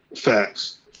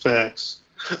 Facts.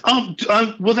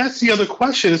 Well, that's the other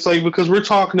question. It's like, because we're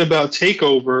talking about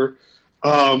TakeOver.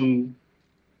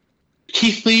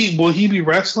 Keith Lee, will he be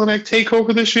wrestling at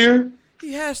TakeOver this year?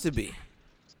 He has to be.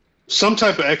 Some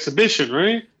type of exhibition,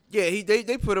 right? Yeah,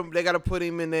 they put him. They got to put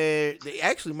him in there. They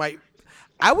actually might.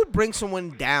 I would bring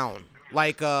someone down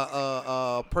like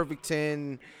Perfect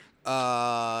 10,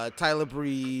 Tyler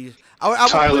Breeze.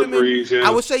 Tyler Breeze. Yeah.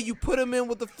 I would say you put him in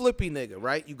with the flippy nigga,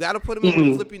 right? You got to put him in with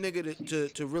the flippy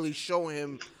nigga to really show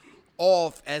him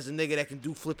off as a nigga that can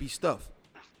do flippy stuff.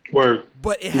 Word.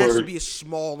 But it has to be a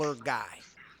smaller guy.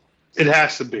 It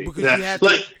has to be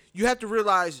because you have to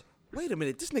realize. Wait a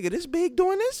minute, this nigga this big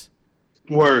doing this?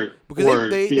 Word.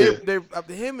 Because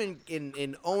him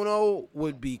and Ono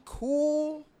would be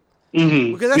cool.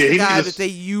 Mm-hmm. Because that's the guy that they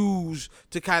use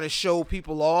to kind of show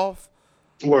people off.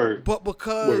 Word. But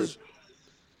because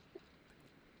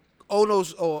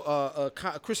Ono's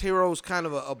Chris Hero's kind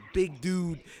of a big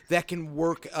dude that can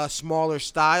work a smaller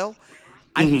style,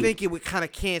 I think it would kind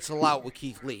of cancel out with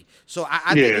Keith Lee. So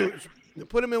I think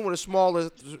put him in with a smaller.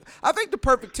 I think the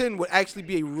Perfect 10 would actually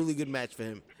be a really good match for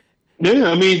him.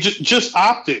 Yeah, I mean, just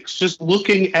optics, just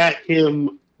looking at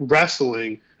him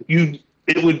wrestling,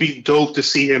 it would be dope to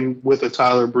see him with a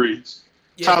Tyler Breeze.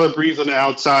 Yeah. Tyler Breeze on the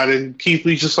outside, and Keith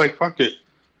Lee's just like, fuck it.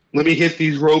 Let me hit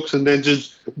these ropes and then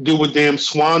just do a damn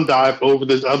swan dive over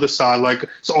this other side, like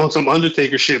it's on some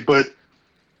Undertaker shit, but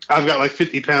I've got like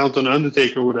 50 pounds on the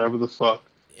Undertaker or whatever the fuck.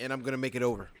 And I'm going to make it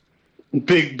over.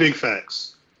 Big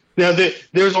facts. Now,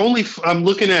 there's only, I'm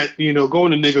looking at, going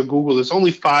to nigga Google, there's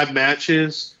only 5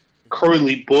 matches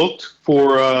currently booked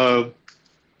for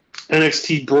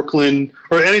NXT Brooklyn,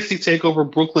 or NXT TakeOver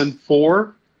Brooklyn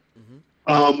 4,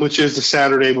 which is the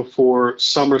Saturday before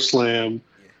SummerSlam.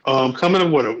 Coming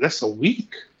in, that's a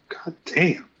week? God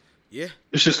damn. Yeah.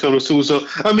 It's just coming soon. So,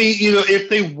 I mean, if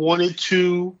they wanted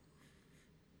to,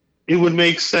 it would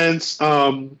make sense.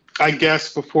 I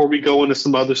guess before we go into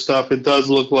some other stuff, it does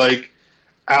look like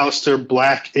Aleister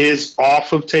Black is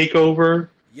off of TakeOver.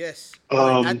 Yes.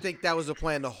 I think that was the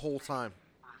plan the whole time.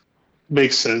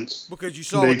 Makes sense. Because you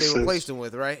saw what they replaced him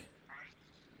with, right?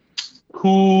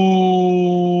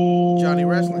 Who? Johnny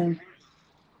Wrestling.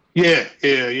 Yeah.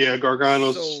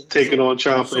 Gargano's taking on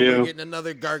Ciampa. So we're getting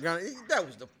another Gargano.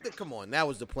 Come on, that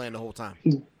was the plan the whole time.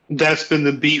 That's been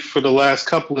the beef for the last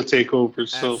couple of takeovers.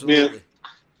 So absolutely. Yeah,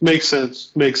 makes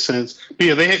sense. But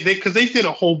yeah, they did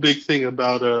a whole big thing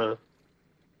about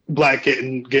Black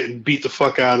getting beat the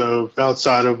fuck out of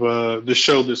outside of the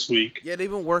show this week. Yeah, they've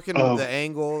been working the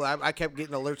angle. I kept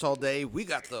getting alerts all day. We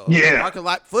got the parking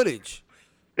lot footage.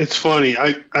 It's funny.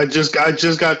 I just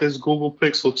got this Google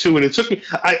Pixel 2, and it took me.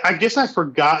 I guess I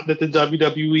forgot that the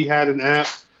WWE had an app,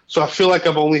 so I feel like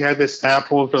I've only had this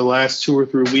app on for the last 2 or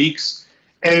 3 weeks,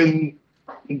 and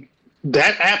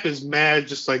that app is mad.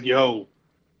 Just like, yo,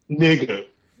 nigga,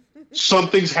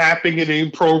 something's happening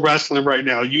in pro wrestling right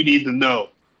now. You need to know.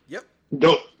 Yep.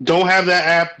 Don't have that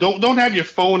app. Don't have your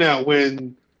phone out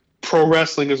when pro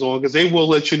wrestling is on, because they will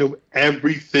let you know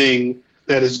everything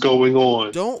that is going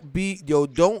on. Don't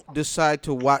decide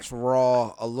to watch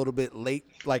Raw a little bit late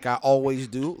like I always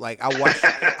do. Like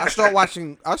I start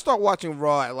watching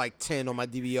Raw at like 10 on my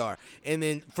DVR, and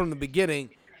then from the beginning,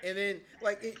 and then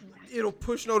like it'll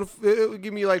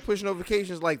give me like push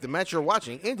notifications like the match you're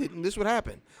watching ended and this would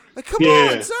happen. Like come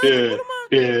on, son. Yeah. What am I?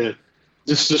 Yeah.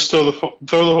 Just throw the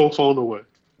whole phone away.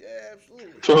 Yeah,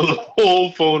 absolutely. Throw the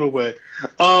whole phone away.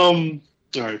 All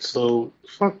right, so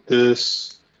fuck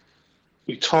this.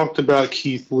 We talked about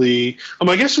Keith Lee.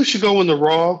 I guess we should go into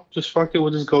Raw. Just fuck it.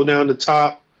 We'll just go down the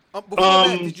top. Before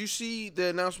that, did you see the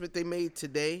announcement they made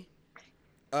today?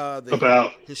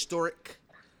 About historic.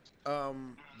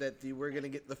 That we're gonna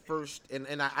get the first,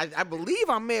 and I believe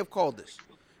I may have called this.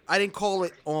 I didn't call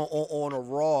it on a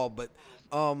Raw, but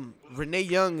Renee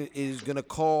Young is gonna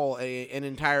call an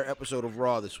entire episode of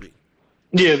Raw this week.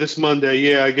 Yeah, this Monday.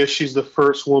 Yeah, I guess she's the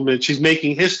first woman. She's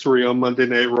making history on Monday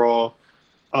Night Raw.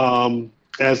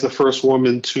 As the first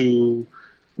woman to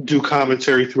do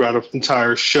commentary throughout an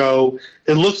entire show.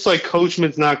 It looks like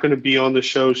Coachman's not going to be on the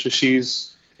show, so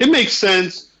it makes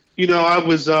sense. She did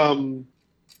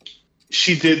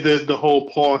the whole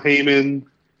Paul Heyman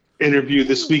interview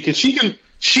this week, and she can,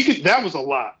 that was a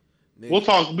lot.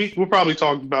 Nigga. We'll probably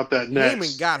talk about that next.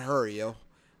 Heyman got her, yo.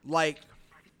 Like,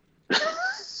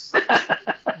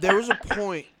 there was a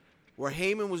point where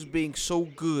Heyman was being so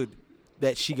good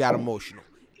that she got emotional.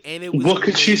 And it was what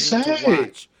could she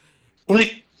say?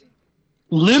 Like,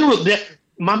 literally,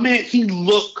 my man, he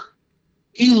looked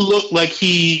like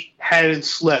he hadn't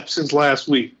slept since last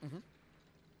week.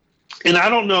 And I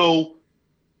don't know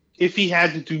if he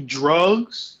had to do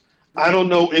drugs. I don't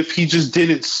know if he just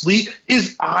didn't sleep.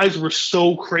 His eyes were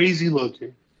so crazy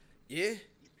looking. Yeah.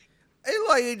 And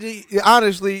like,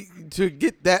 honestly, to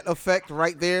get that effect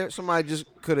right there, somebody just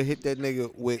could have hit that nigga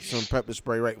with some pepper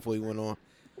spray right before he went on.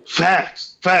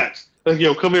 Facts. Like,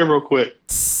 yo, come here real quick.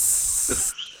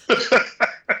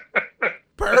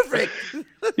 Perfect.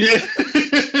 Yeah.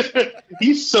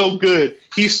 He's so good.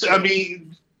 He's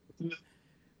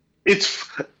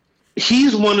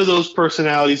one of those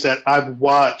personalities that I've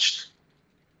watched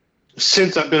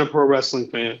since I've been a pro wrestling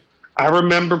fan. I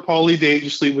remember Paulie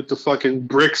Dangerously with the fucking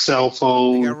brick cell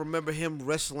phone. I remember him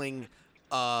wrestling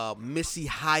Missy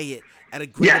Hyatt at a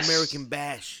Great American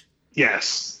Bash.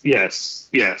 Yes.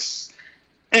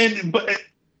 And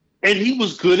he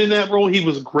was good in that role. He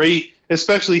was great,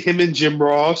 especially him and Jim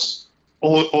Ross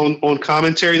on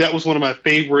commentary. That was one of my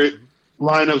favorite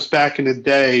lineups back in the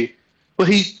day. But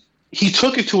he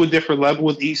took it to a different level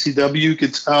with ECW. You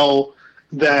could tell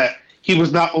that he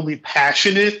was not only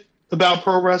passionate about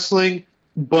pro wrestling,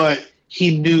 but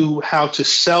he knew how to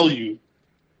sell you.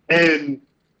 And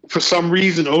for some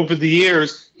reason, over the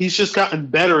years, he's just gotten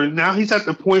better. And now he's at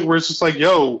the point where it's just like,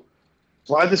 yo,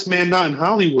 why this man not in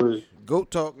Hollywood?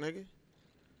 Goat talk, nigga.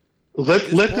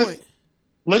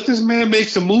 Let this man make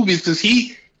some movies, because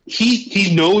he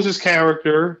knows his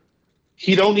character.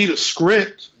 He don't need a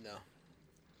script. No.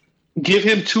 Give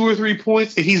him 2 or 3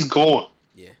 points, and he's gone.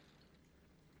 Yeah.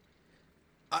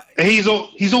 And he's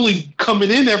only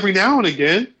coming in every now and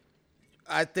again.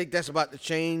 I think that's about to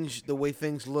change the way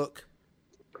things look.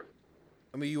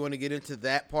 I mean, you want to get into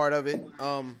that part of it?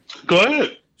 Go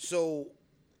ahead. So,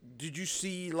 did you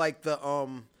see like the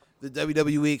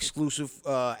WWE exclusive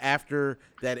after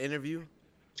that interview?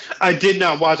 I did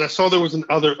not watch. I saw there was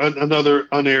another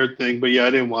unaired thing, but yeah, I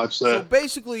didn't watch that. So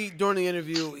basically, during the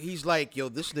interview, he's like, "Yo,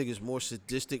 this nigga's more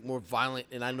sadistic, more violent,"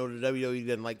 and I know the WWE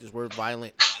doesn't like this word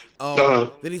 "violent"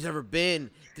 than he's ever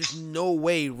been. There's no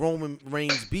way Roman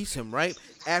Reigns beats him. Right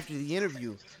after the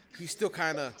interview, he's still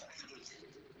kind of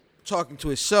talking to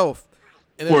himself,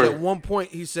 and then at one point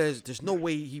he says, "There's no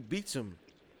way he beats him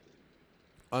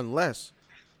unless."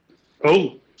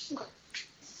 Oh.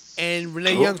 And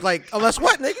Renee Young's like, unless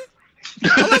what, nigga?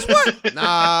 Unless what?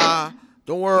 Nah,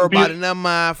 don't worry about it. Never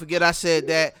mind. Forget I said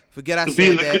that. Forget I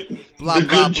said that. Blah, the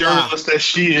blah, good journalist that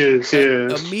she is,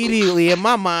 yeah. Immediately in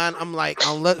my mind, I'm like,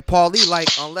 unless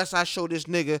I show this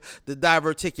nigga the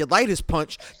diverticulitis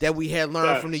punch that we had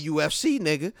learned from the UFC,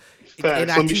 nigga.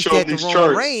 And I teach that to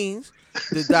Roman Reigns,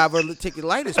 the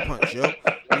diverticulitis punch, yo.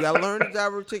 You gotta learn the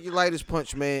diverticulitis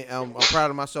punch, man. I'm proud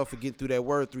of myself for getting through that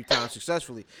word 3 times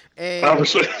successfully. And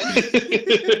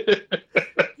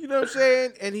you know what I'm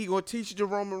saying? And he gonna teach it to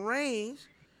Roman Reigns,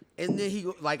 and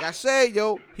then like I said,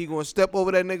 yo, he gonna step over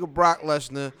that nigga Brock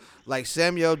Lesnar like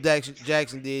Samuel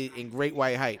Jackson did in Great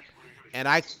White Hype. And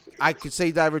I could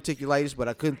say diverticulitis, but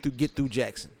I couldn't get through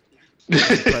Jackson.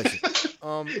 It's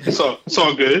all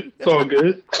good. It's all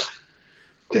good.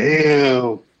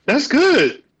 Damn, that's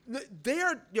good.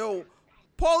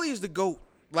 Paulie is the GOAT,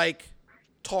 like,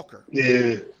 talker.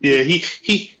 Yeah.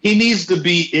 He needs to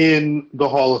be in the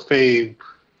Hall of Fame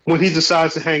when he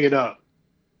decides to hang it up.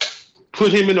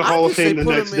 Put him in the Hall of Fame the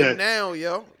next day. Put him in now,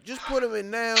 yo. Just put him in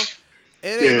now.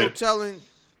 And ain't no telling,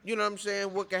 you know what I'm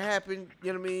saying, what can happen,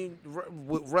 you know what I mean,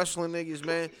 with wrestling niggas,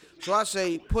 man. So I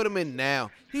say put him in now.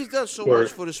 He's done so much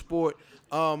for the sport.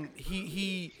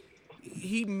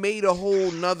 He made a whole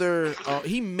nother.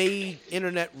 He made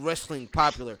internet wrestling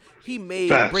popular. He made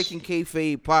breaking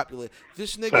kayfabe popular.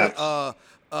 This nigga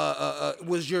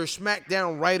was your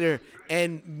SmackDown writer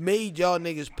and made y'all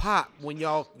niggas pop when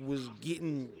y'all was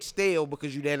getting stale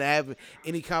because you didn't have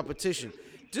any competition.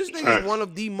 This nigga is one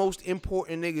of the most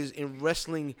important niggas in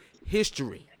wrestling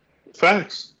history.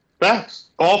 Facts.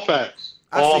 All facts.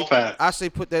 Facts. I say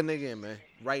put that nigga in, man.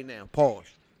 Right now. Pause.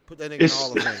 Put that nigga in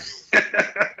all of them.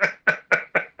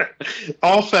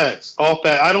 All facts.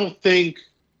 I don't think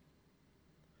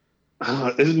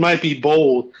it might be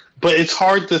bold, but it's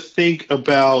hard to think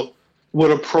about what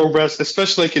a pro wrestler,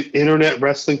 especially like an internet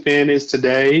wrestling fan, is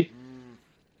today.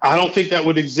 I don't think that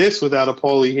would exist without a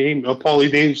Paulie Heyman, a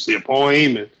Paulie Dangerously, a Paul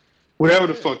Heyman, whatever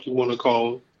the fuck you want to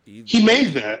call him. He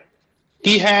made that.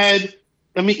 He had,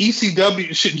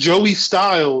 ECW, Joey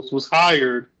Styles was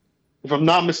hired, if I'm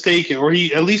not mistaken, or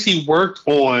at least he worked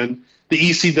on the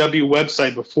ECW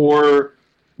website before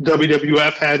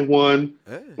WWF had one,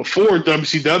 before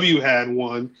WCW had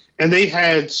one, and they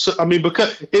had,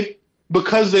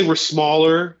 because they were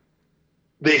smaller,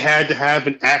 they had to have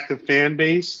an active fan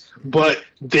base, but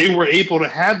they were able to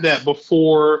have that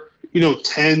before,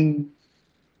 10,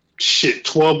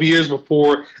 12 years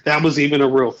before that was even a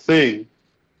real thing.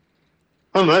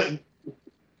 I don't know.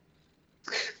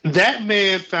 That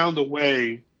man found a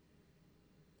way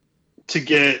to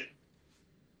get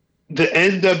the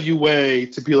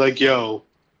NWA to be like, yo,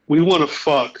 we want to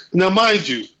fuck. Now, mind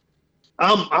you,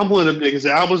 I'm one of them niggas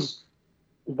that I was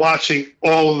watching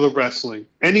all of the wrestling.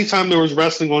 Anytime there was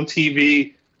wrestling on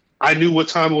TV, I knew what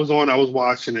time it was on. I was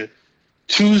watching it.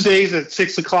 Tuesdays at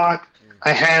 6 o'clock,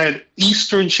 I had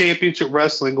Eastern Championship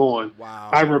Wrestling on.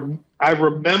 Wow. I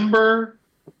remember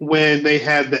when they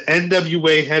had the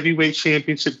NWA Heavyweight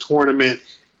Championship Tournament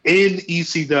in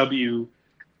ECW,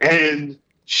 and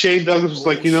Shane Douglas was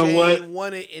like, you know Shane what?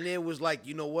 Won it, and it was like,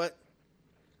 you know what?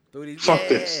 Fuck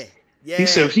this. Yeah. He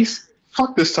said,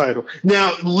 fuck this title.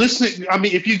 Now, listen, I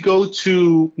mean, if you go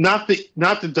to not the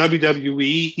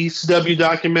WWE ECW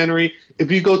documentary,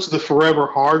 if you go to the Forever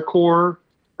Hardcore,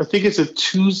 I think it's a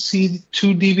two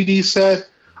DVD set.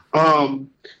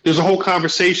 There's a whole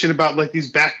conversation about like these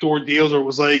backdoor deals, where it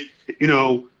was like, you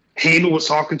know, Heyman was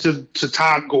talking to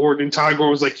Todd Gordon, and Todd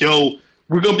Gordon was like, yo,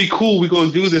 we're gonna be cool, we're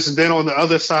gonna do this. And then on the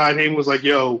other side, Heyman was like,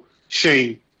 yo,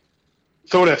 Shane,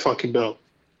 throw that fucking belt.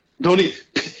 Don't even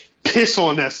piss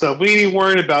on that stuff. We ain't even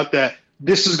worried about that.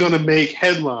 This is gonna make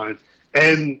headlines.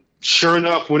 And sure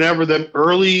enough, whenever the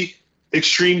early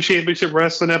Extreme Championship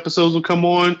Wrestling episodes would come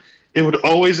on, it would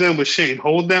always end with Shane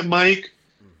holding that mic,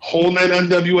 holding that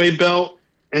NWA belt,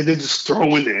 and then just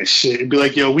throwing that shit and be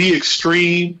like, yo, we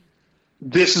Extreme.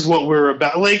 This is what we're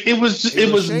about. Like, it was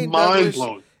mind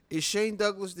blowing. Is Shane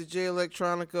Douglas the Jay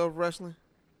Electronica of wrestling?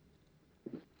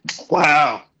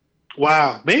 Wow.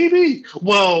 Maybe.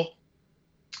 Well,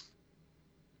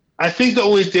 I think the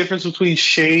only difference between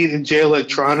Shane and Jay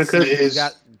Electronica is...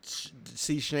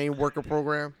 See Shane work a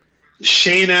program?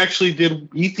 Shane actually did...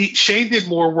 Shane did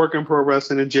more work in pro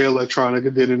wrestling than Jay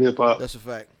Electronica did in hip-hop. That's a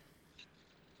fact.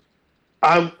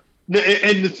 And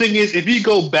the thing is, if you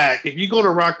go to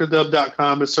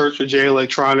rockthedub.com and search for Jay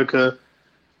Electronica,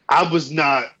 I was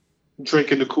not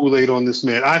drinking the Kool-Aid on this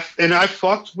man. I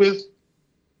fucked with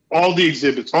all the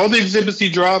exhibits. All the exhibits he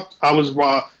dropped, I was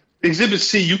raw. Exhibit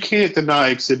C, you can't deny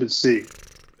Exhibit C.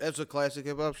 That's a classic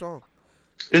hip-hop song.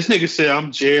 This nigga said,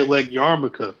 I'm Jay Elect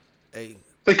Yarmulke. Hey.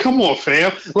 Like, come on,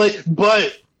 fam. Like,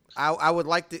 but... I would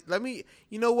like to... Let me...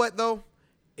 You know what, though?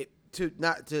 To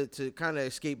kind of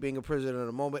escape being a prisoner in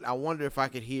a moment, I wonder if I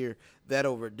could hear that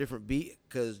over a different beat,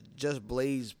 because Just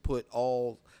Blaze put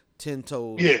all 10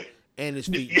 toes and his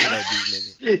feet in that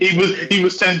beat, nigga. He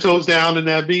was 10 toes down in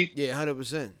that beat? Yeah,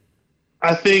 100%.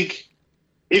 I think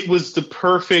it was the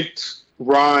perfect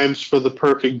rhymes for the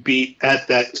perfect beat at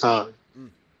that time.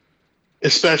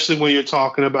 Especially when you're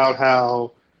talking about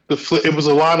how it was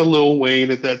a lot of Lil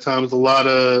Wayne at that time. It was a lot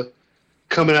of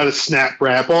coming out of snap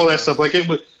rap, all that stuff. Like, it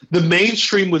was, the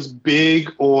mainstream was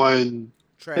big on,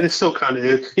 trash. And it still kind of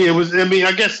is. Yeah, it was. I mean,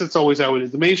 I guess that's always how it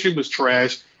is. The mainstream was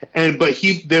trash, but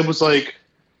there was like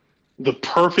the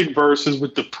perfect verses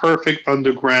with the perfect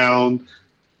underground,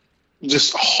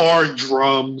 just hard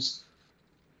drums,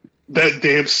 that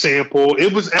damn sample.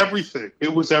 It was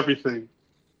everything.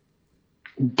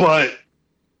 But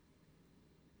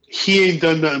he ain't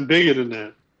done nothing bigger than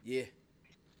that. Yeah.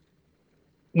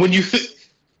 When you think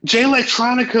Jay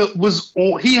Electronica was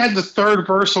on, he had the third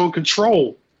verse on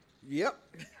Control. Yep.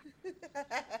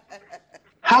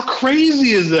 How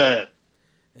crazy is that?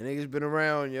 And nigga's been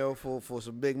around, for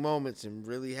some big moments, and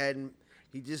really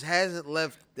he just hasn't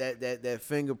left that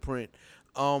fingerprint.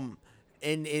 And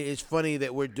it's funny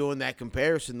that we're doing that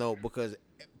comparison though, because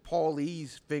Paul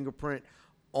Lee's fingerprint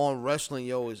on wrestling,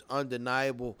 is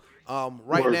undeniable.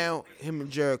 Right now, him and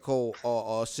Jericho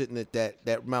are sitting at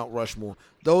that Mount Rushmore.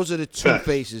 Those are the two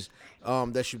faces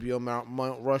that should be on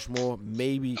Mount Rushmore.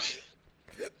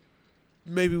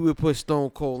 Maybe we'll put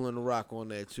Stone Cold and The Rock on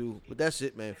there too. But that's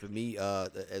it, man, for me.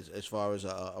 As far as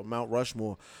a Mount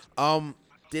Rushmore.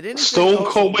 Did anything Stone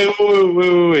Cold?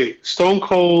 Wait. Stone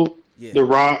Cold, The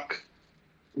Rock,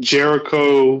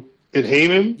 Jericho, and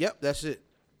Heyman. Yep, that's it.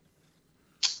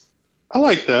 I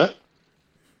like that.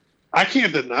 I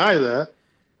can't deny that.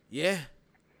 Yeah.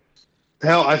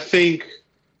 Hell, I think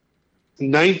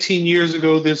 19 years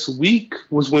ago this week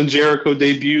was when Jericho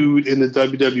debuted in the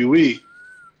WWE.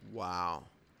 Wow.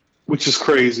 Which is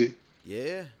crazy.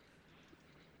 Yeah.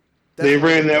 They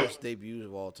ran that best debuts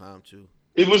of all time too.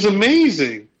 It was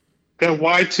amazing. That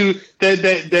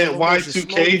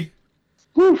Y2K.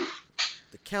 Whew.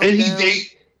 The countdown. And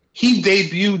he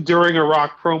debuted during a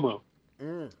Rock promo.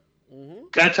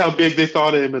 That's how big they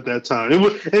thought of him at that time.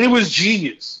 It was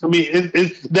genius. I mean,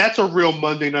 that's a real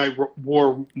Monday Night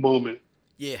War moment.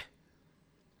 Yeah.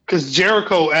 Because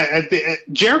Jericho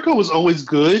Jericho was always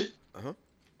good,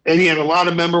 and he had a lot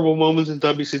of memorable moments in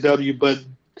WCW, but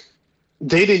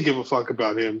they didn't give a fuck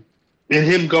about him. And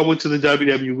him going to the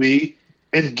WWE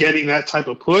and getting that type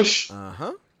of push,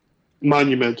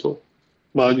 monumental.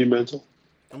 Monumental.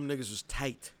 Them niggas was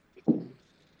tight.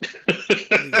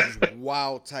 Niggas was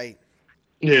wild tight.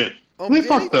 Yeah.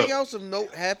 Did anything else of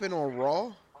note happen on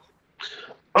Raw?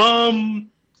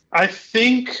 I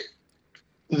think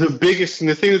the biggest thing,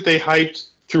 the thing that they hyped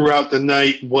throughout the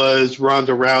night was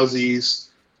Ronda Rousey's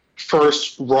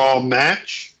first Raw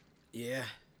match. Yeah.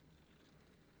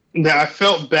 Now, I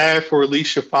felt bad for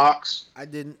Alicia Fox. I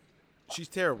didn't. She's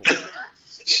terrible.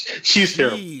 She's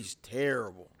terrible. She's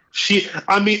terrible.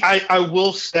 I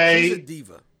will say she's a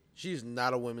diva. She's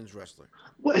not a women's wrestler.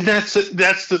 Well, that's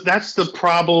the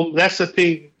problem. That's the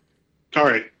thing. All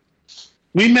right.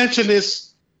 We mentioned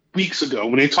this weeks ago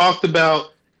when they talked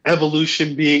about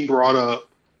Evolution being brought up.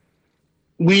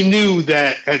 We knew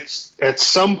that at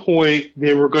some point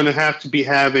they were going to have to be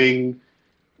having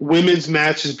women's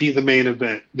matches be the main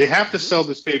event. They have to sell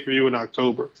this pay-per-view in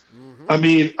October. Mm-hmm. I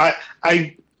mean,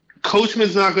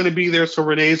 Coachman's not going to be there, so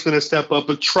Renee's going to step up.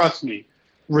 But trust me,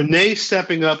 Renee's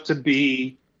stepping up to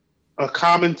be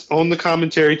on the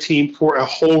commentary team for a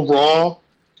whole Raw.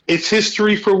 It's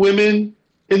history for women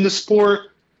in the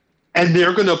sport, and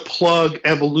they're going to plug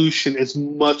Evolution as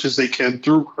much as they can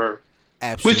through her.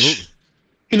 Absolutely.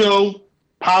 Which,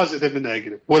 positive and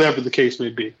negative, whatever the case may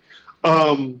be.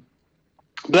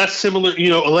 That's similar.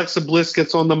 Alexa Bliss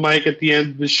gets on the mic at the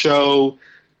end of the show.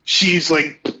 She's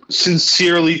like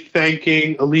sincerely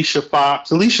thanking Alicia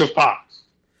Fox. Alicia Fox.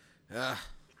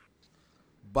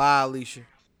 Bye, Alicia.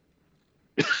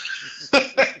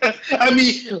 I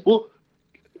mean,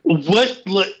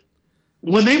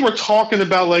 when they were talking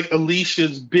about like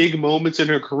Alicia's big moments in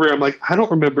her career, I'm like, I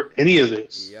don't remember any of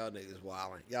this. Yeah, y'all niggas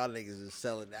wilding. Y'all niggas is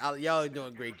selling. Y'all are doing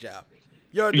a great job.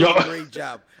 Y'all doing a great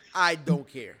job. I don't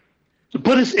care.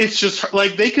 But it's just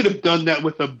like they could have done that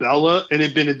with a Bella and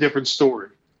it'd been a different story.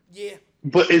 Yeah.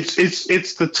 But it's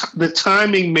the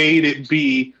timing made it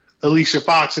be Alicia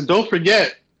Fox, and don't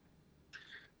forget,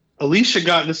 Alicia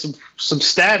got into some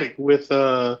static with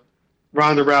Ronda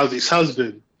Rousey's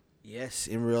husband. Yes,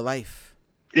 in real life.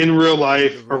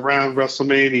 Around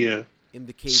WrestleMania. In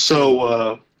the kayfabe.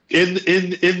 So in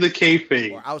the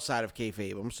kayfabe. Or outside of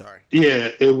kayfabe. I'm sorry.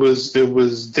 Yeah, it was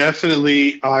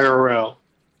definitely IRL.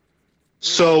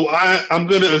 So I'm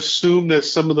going to assume that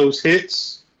some of those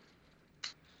hits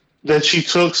that she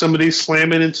took, some of these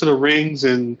slamming into the rings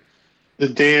and the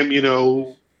damn,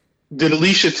 did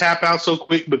Alicia tap out so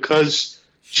quick because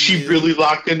she really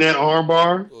locked in that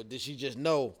armbar? Or did she just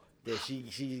know that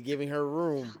she's giving her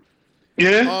room?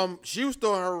 Yeah. She was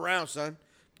throwing her around, son.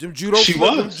 Them judo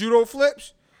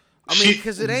flips. I mean,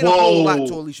 because it ain't a whole lot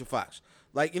to Alicia Fox.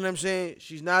 Like, you know what I'm saying?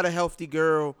 She's not a healthy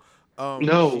girl.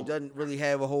 No. She doesn't really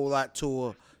have a whole lot to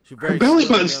her. Her belly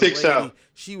button sticks out.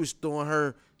 She was throwing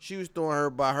her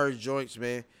by her joints,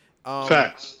 man.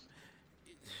 Facts.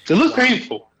 It looked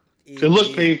painful. It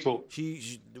looked painful.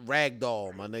 She's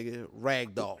ragdoll, my nigga.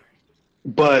 Ragdoll.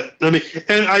 But I mean,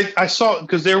 and I saw,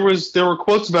 because there were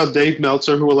quotes about Dave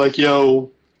Meltzer who were like,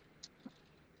 "Yo,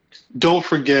 don't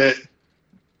forget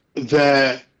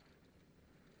that."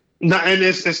 And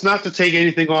it's not to take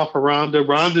anything off of Ronda.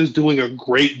 Ronda's doing a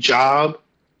great job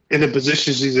in the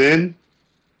position she's in,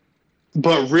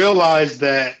 but realize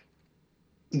that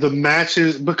the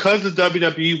matches, because the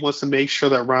WWE wants to make sure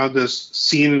that Ronda's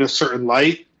seen in a certain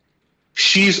light,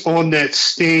 she's on that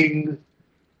Sting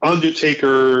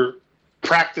Undertaker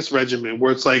practice regimen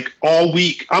where it's like all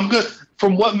week.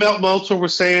 From what Meltzer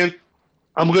was saying,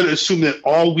 I'm going to assume that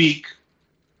all week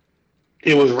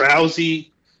it was Rousey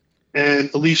and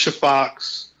Alicia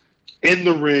Fox in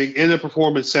the ring, in the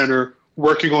Performance Center,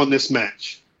 working on this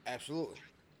match. Absolutely.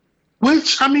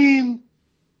 Which, I mean,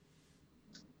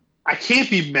 I can't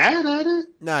be mad at it.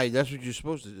 Nah, that's what you're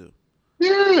supposed to do.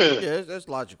 Yeah. Yeah, that's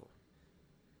logical.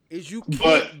 You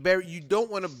don't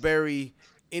want to bury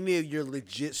any of your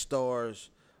legit stars,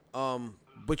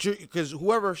 because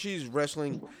whoever she's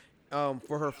wrestling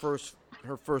for her first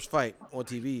fight on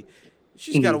TV,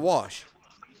 she's got to wash.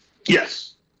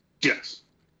 Yes.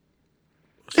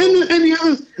 So, and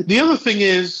the other thing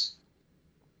is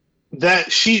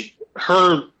that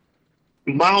her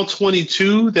Mile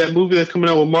 22, that movie that's coming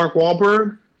out with Mark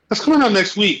Wahlberg, that's coming out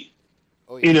next week.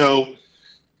 Oh, yeah.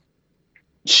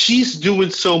 She's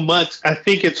doing so much. I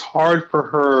think it's hard for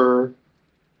her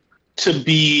to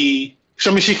be. I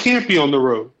mean, she can't be on the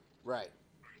road. Right.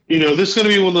 This is going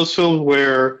to be one of those films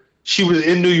where she was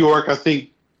in New York, I think,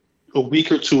 a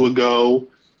week or two ago.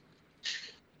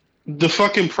 The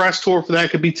fucking press tour for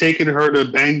that could be taking her to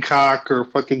Bangkok or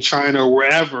fucking China or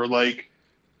wherever. Like,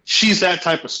 she's that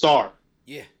type of star.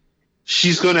 Yeah.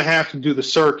 She's going to have to do the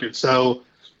circuit. So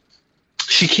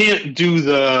she can't do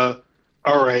the,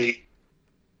 all right,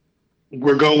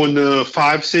 we're going to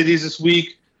 5 cities this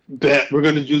week. Bet we're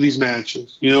going to do these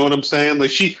matches. You know what I'm saying? Like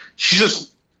she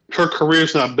just, her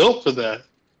career's not built for that.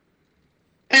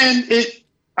 And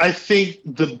I think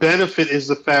the benefit is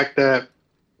the fact that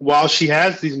while she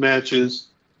has these matches,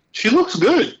 she looks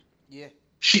good. Yeah.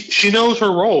 She knows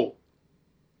her role.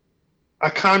 I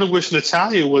kind of wish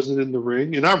Natalya wasn't in the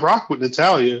ring, and I rock with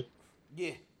Natalya.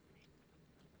 Yeah.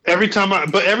 Every time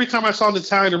I saw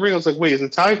Natalya in the ring, I was like, wait, is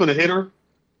Natalya going to hit her?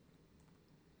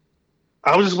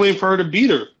 I was just waiting for her to beat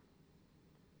her.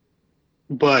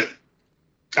 But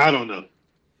I don't know.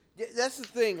 Yeah, that's the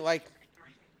thing. Like,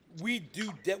 we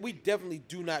definitely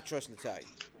do not trust Natalya.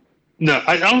 No,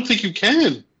 I don't think you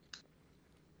can.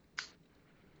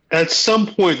 At some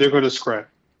point, they're going to scrap.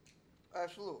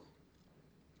 Absolutely.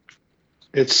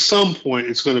 At some point,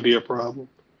 it's going to be a problem.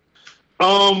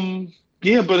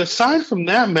 Yeah, but aside from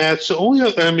that match, the only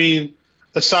other, I mean,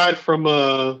 aside from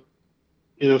so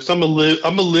I'm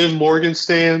a Liv Morgan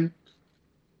stan,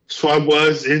 so I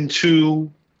was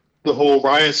into the whole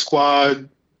Riot Squad,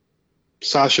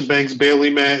 Sasha Banks Bayley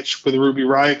match with Ruby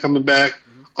Riott coming back.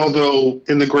 Mm-hmm. Although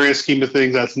in the grand scheme of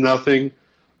things, that's nothing.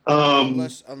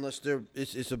 Unless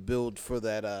it's a build for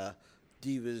that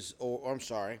Divas or I'm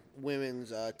sorry,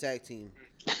 women's tag team.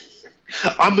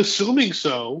 I'm assuming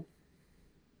so.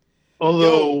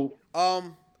 Although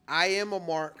I am a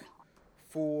mark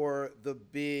for the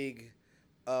big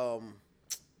LeBron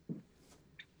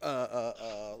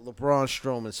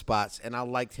Strowman spots, and I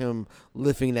liked him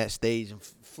lifting that stage and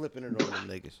flipping it on them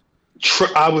niggas.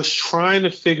 I was trying to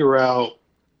figure out,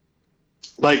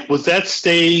 like, was that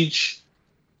stage,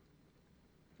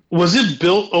 was it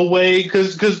built away?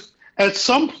 Because at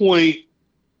some point,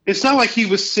 it's not like he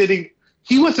was sitting,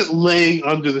 he wasn't laying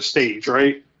under the stage,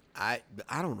 right? I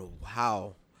don't know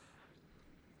how.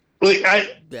 Like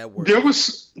that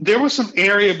works. There was some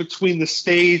area between the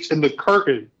stage and the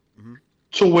curtain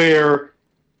to where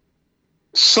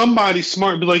somebody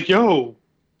smart would be like, yo,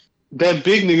 that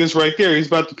big nigga's right there. He's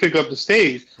about to pick up the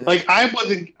stage. Yeah. Like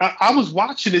I was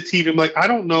watching the TV. I'm like, I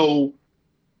don't know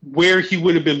where he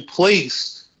would have been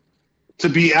placed to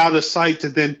be out of sight to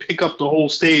then pick up the whole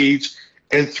stage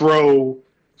and throw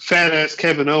fat ass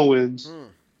Kevin Owens,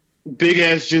 big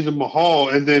ass Jinder Mahal,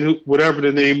 and then whatever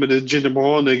the name of the Jinder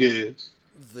Mahal nigga is.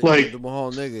 The Jinder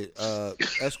Mahal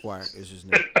nigga, Esquire is his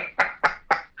name.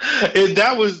 And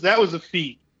that was a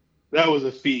feat. That was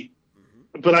a feat.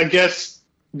 Mm-hmm. But I guess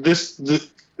this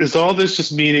is all this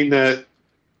just meaning that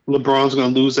LeBron's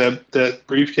going to lose that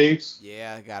briefcase?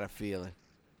 Yeah, I got a feeling.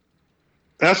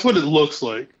 That's what it looks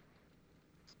like.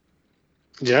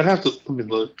 Yeah, I'd have to let me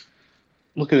look.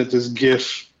 Looking at this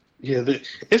GIF, yeah,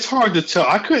 it's hard to tell.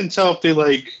 I couldn't tell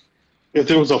if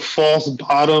there was a false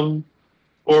bottom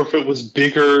or if it was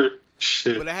bigger.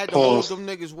 Shit. But I had to hold them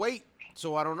niggas' weight.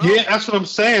 So I don't know. Yeah, that's what I'm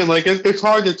saying. Like it's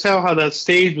hard to tell how that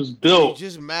stage was built.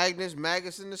 Just Magnus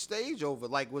in the stage over.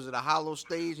 Like, was it a hollow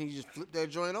stage and you just flipped that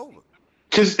joint over?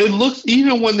 Because it looks,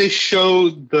 even when they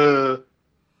showed the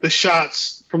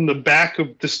shots from the back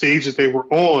of the stage that they were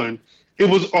on, it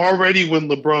was already when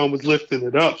LeBron was lifting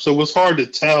it up. So it was hard to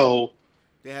tell.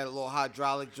 They had a little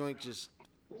hydraulic joint just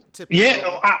tipping.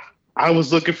 Yeah, I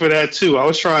was looking for that too. I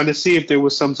was trying to see if there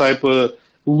was some type of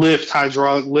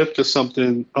hydraulic lift or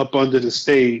something up under the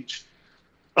stage.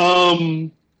 What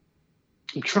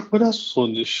else was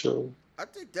on this show? I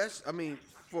think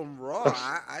from Raw,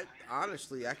 I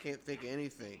honestly, I can't think of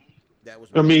anything that was.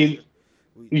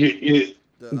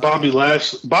 Bobby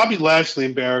Lashley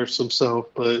embarrassed himself,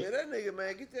 but yeah, that nigga,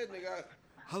 man, get that nigga out.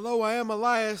 Hello, I am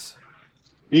Elias.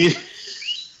 Yeah.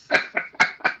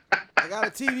 I got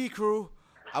a TV crew.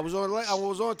 I was on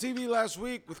TV last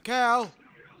week with Khal.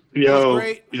 Yo,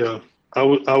 yeah. I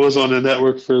was on the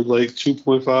network for like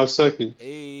 2.5 seconds.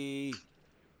 Hey.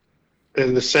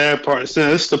 And the sad part, this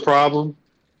is the problem.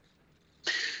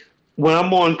 When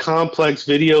I'm on Complex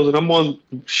videos, and I'm on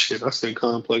I say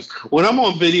Complex. When I'm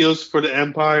on videos for the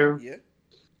Empire, yeah,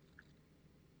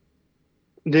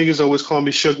 niggas always call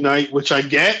me Suge Knight, which I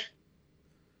get.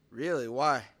 Really?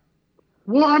 Why?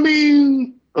 Well, I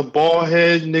mean, a bald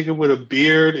head nigga with a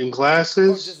beard and glasses.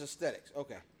 Oh, just aesthetics.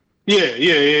 Okay. Yeah.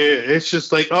 It's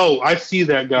just like, oh, I see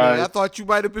that guy. Man, I thought you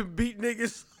might have been beating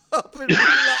niggas up in the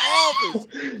office.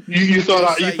 You thought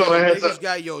I had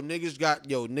niggas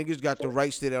got the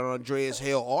rights to that Andreas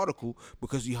Hale article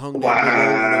because he hung that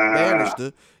nigga over the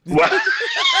banister.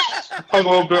 Hung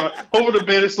over the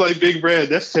banister like Big Red.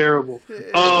 That's terrible.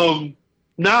 So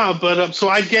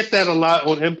I get that a lot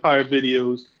on Empire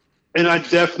videos. And I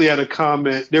definitely had a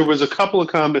comment. There was a couple of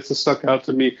comments that stuck out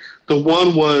to me. The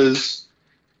one was,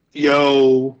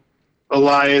 yo,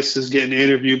 Elias is getting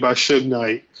interviewed by Suge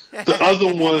Knight. The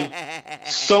other one,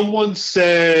 someone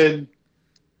said,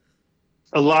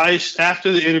 Elias,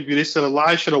 after the interview, they said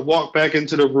Elias should have walked back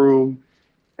into the room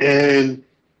and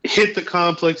hit the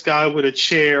complex guy with a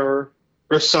chair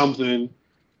or something.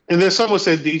 And then someone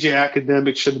said DJ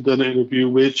Academic should have done an interview,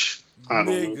 which I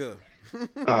don't know.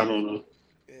 I don't know.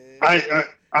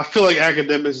 I feel like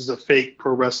Academics is a fake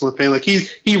pro wrestling fan. Like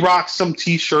he rocks some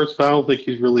T-shirts, but I don't think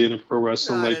he's really into pro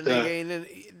wrestling like that.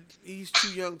 He's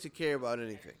too young to care about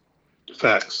anything.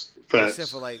 Facts.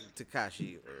 Except for like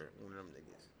Tekashi or one of them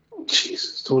niggas.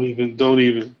 Jesus, don't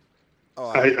even.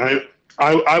 Oh,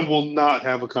 I will not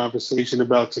have a conversation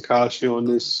about Tekashi on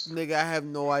this. Nigga, I have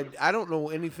no idea. I don't know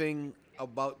anything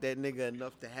about that nigga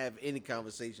enough to have any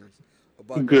conversations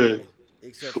about. Good. That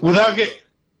nigga,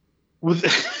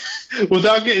 except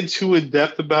without getting too in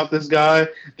depth about this guy,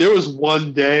 there was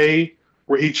one day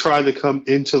where he tried to come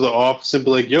into the office and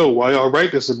be like, "Yo, why y'all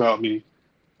write this about me?"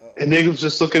 And niggas was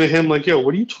just looking at him like, "Yo,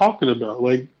 what are you talking about?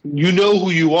 Like, you know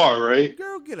who you are, right?"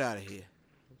 Girl, get out of here.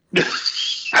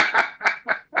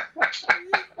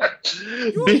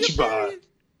 Bitch, bye.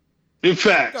 In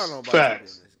fact,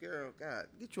 facts. Girl, God,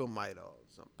 get your mic off.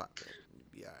 Something pop that.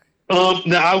 You'll be all right.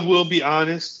 Now I will be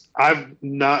honest. I've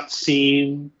not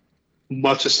seen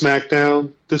much of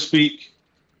SmackDown this week.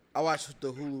 I watched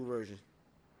the Hulu version.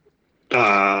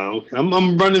 Okay.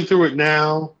 I'm running through it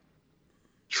now,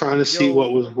 trying to see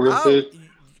what was worth it.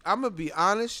 I'm gonna be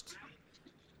honest.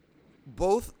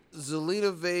 Both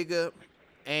Zelina Vega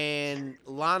and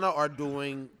Lana are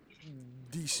doing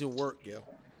decent work, yo.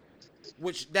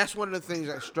 Which that's one of the things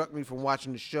that struck me from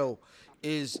watching the show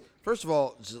is, first of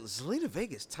all, Zelina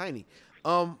Vega is tiny.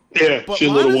 Yeah, but she's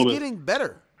a Lana's little woman. Getting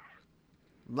better.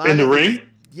 In the ring?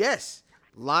 Yes.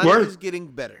 Lana is getting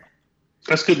better.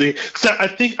 That's good to hear. I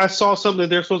think I saw something that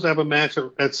they're supposed to have a match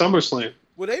at SummerSlam.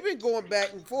 Well, they've been going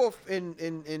back and forth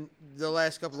in the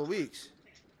last couple of weeks.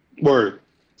 Word.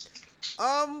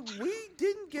 We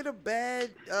didn't get a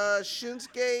bad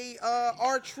Shinsuke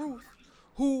R-Truth,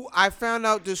 who I found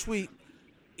out this week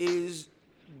is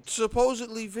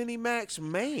supposedly Vinnie Mac's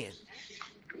man.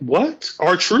 What?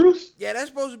 R-Truth? Yeah, that's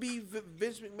supposed to be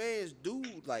Vince McMahon's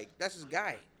dude. Like, that's his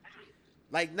guy.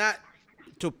 Like, not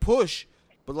to push,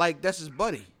 but like, that's his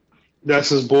buddy. That's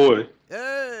his boy.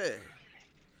 Yeah.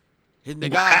 His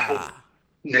nigga.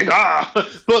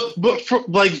 Nigga. But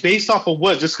like, based off of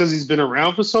what? Just because he's been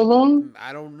around for so long?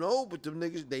 I don't know, but them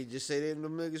niggas, they just say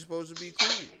them niggas supposed to be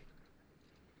cool.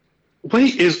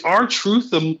 Wait, is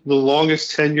R-Truth the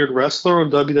longest tenured wrestler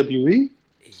on WWE?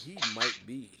 He might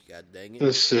be. God dang it.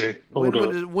 Let's see. Hold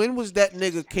on. When was that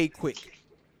nigga K-Quick?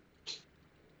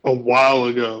 A while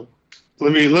ago.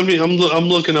 Let me. I'm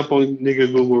looking up on nigga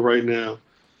Google right now.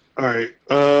 All right.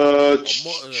 A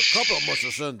couple of months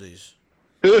of Sundays.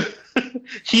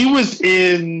 He was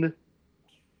in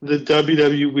the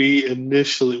WWE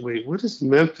initially. Wait, what is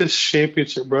Memphis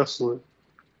Championship Wrestling?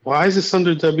 Why is this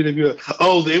under WWE?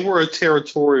 Oh, they were a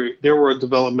territory. They were a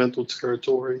developmental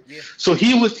territory. Yeah. So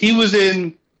he was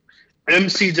in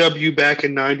MCW back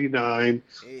in '99.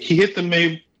 Hey. He hit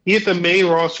the main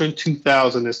roster in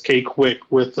 2000 as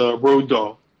K-Quick with Road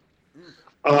Dogg.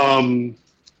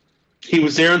 He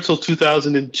was there until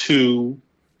 2002.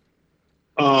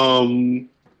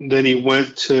 Then he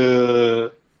went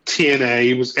to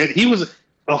TNA. He was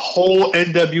a whole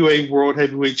NWA World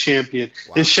Heavyweight Champion.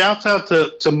 Wow. And shouts out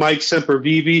to Mike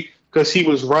Sempervive, because he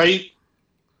was right.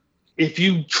 If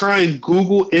you try and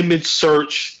Google image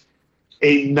search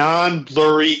a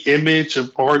non-blurry image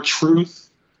of R-Truth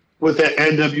with that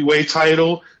NWA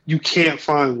title, you can't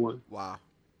find one. Wow.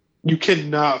 You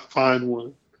cannot find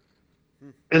one.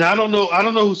 And I don't know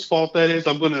whose fault that is.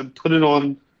 I'm going to put it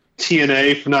on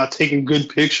TNA for not taking good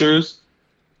pictures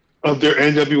of their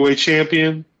NWA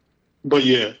champion. But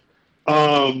yeah,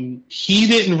 he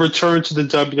didn't return to the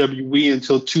WWE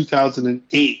until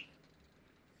 2008.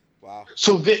 Wow.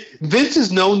 So Vince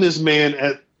has known this man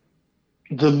at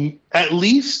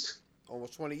least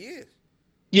almost 20 years.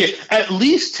 Yeah, at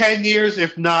least 10 years,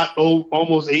 if not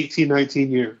almost 18,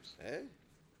 19 years. Hey.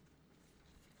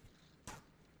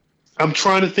 I'm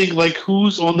trying to think, like,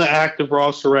 who's on the active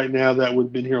roster right now that would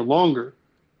have been here longer.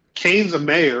 Kane's a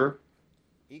mayor.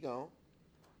 He gone.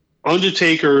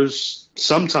 Undertaker's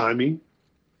sometimey.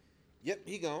 Yep,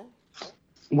 he gone.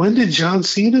 When did John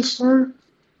Cena start?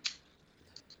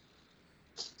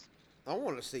 I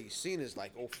want to say Cena's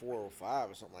like 04,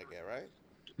 05 or something like that, right?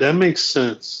 That makes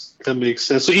sense.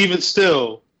 So even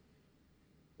still,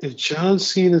 if John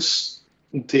Cena's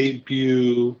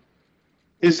debut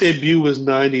His debut was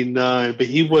 99, but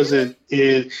he wasn't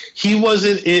in. He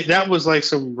wasn't in. That was like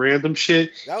some random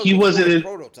shit. He wasn't in.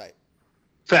 Prototype.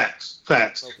 Facts.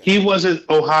 Okay. He wasn't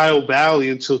Ohio Valley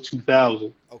until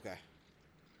 2000. Okay.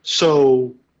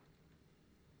 So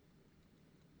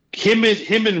him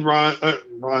and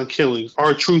Ron Killings,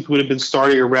 R-Truth would have been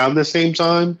starting around the same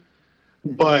time,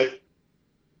 but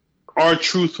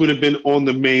R-Truth would have been on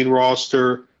the main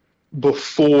roster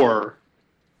before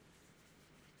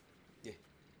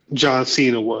John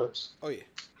Cena was. Oh yeah.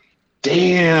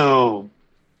 Damn.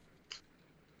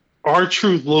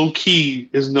 R-Truth low key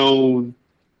is known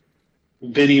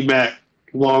Vinnie Mac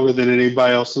longer than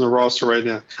anybody else in the roster right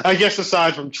now. I guess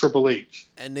aside from Triple H.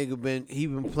 And nigga been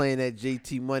playing that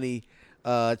JT Money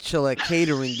Chilla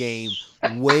catering game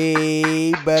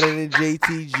way better than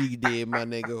JTG did, my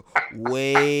nigga.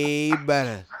 Way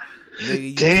better. Nigga,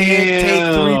 you can't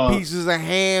take 3 pieces of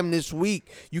ham this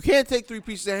week. You can't take 3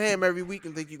 pieces of ham every week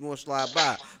and think you're going to slide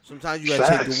by. Sometimes you got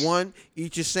to take the one,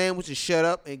 eat your sandwich, and shut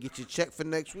up and get your check for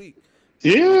next week.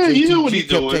 Yeah, you know what he's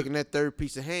kept doing. Taking that 3rd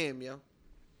piece of ham, yo.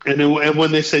 And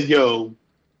when they said, yo,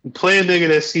 play a nigga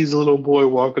that sees a little boy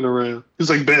walking around. He's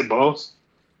like, bet, boss.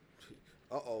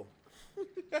 Uh-oh.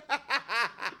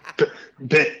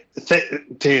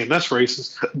 Damn, that's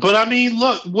racist. But I mean,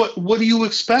 look, what do you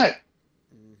expect?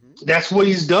 That's what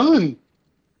he's done.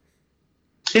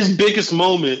 His biggest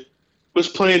moment was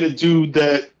playing a dude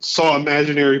that saw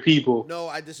imaginary people. No,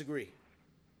 I disagree.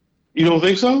 You don't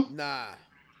think so? Nah.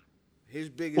 His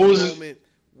biggest moment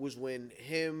was when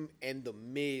him and The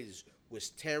Miz was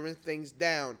tearing things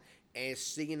down and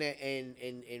singing that,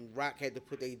 and Rock had to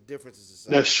put their differences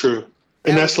aside. That's true.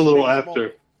 And that's a little after.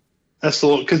 Moment. That's a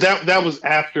little, because that was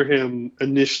after him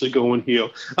initially going heel.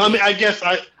 I mean, I guess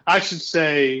I should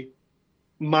say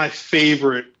my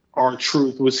favorite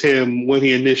R-Truth was him when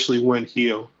he initially went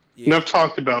heel. Yeah. And I've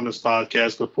talked about in this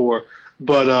podcast before,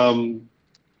 but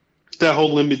that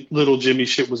whole Little Jimmy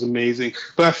shit was amazing.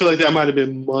 But I feel like that might have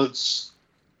been months.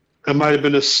 It might have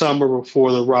been a summer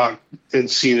before The Rock and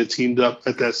Cena teamed up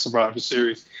at that Survivor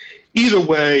Series. Either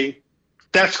way,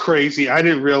 that's crazy. I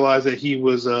didn't realize that he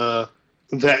was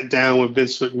that down with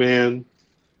Vince McMahon,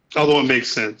 although it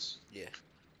makes sense. Yeah.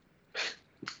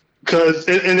 Because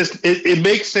it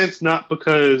makes sense not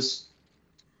because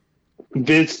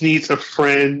Vince needs a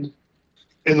friend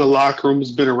in the locker room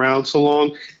who's been around so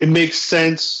long. It makes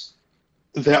sense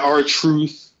that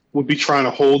R-Truth would be trying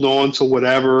to hold on to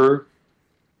whatever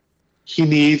he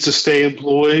needs to stay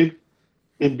employed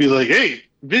and be like, hey,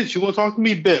 Vince, you want to talk to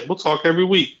me? Bet. We'll talk every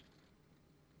week.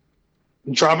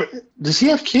 Drop it. Does he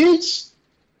have kids?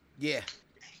 Yeah.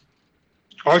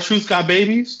 R-Truth got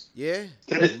babies? Yeah.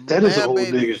 That is an old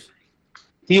nigga.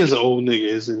 He is an old nigga,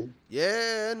 isn't he?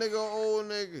 Yeah, that nigga old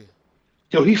nigga.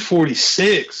 Yo, he's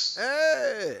 46.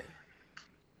 Hey.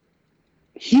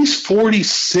 He's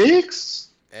 46?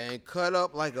 And cut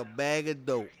up like a bag of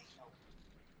dope.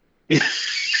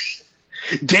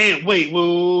 Damn, wait.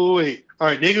 All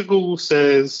right, nigga Google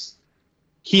says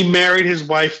he married his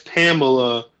wife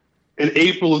Pamela in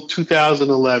April of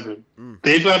 2011.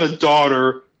 They've got a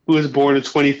daughter who was born in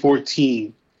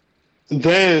 2014.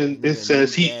 Then it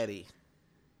says he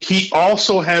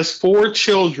also has 4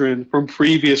 children from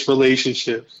previous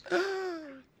relationships.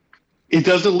 It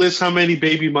doesn't list how many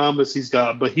baby mamas he's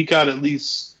got, but he got at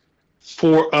least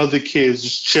 4 other kids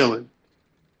just chilling.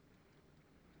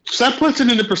 So that puts it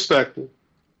into perspective.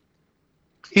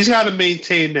 He's got to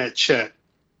maintain that check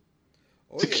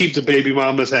to keep the baby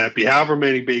mamas happy, however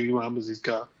many baby mamas he's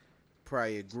got.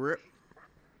 Probably a grip.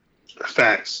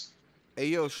 Facts. Hey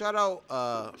yo, shout out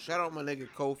my nigga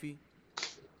Kofi.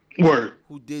 Word.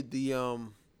 Who did the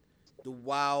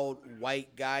wild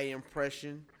white guy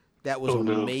impression? That was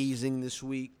amazing this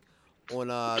week on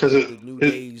the New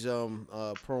Day's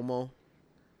promo.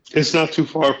 It's not too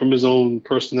far from his own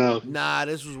personality. Nah,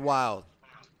 this was wild.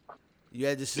 You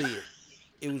had to see it.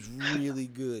 It was really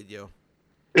good, yo.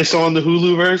 It's on the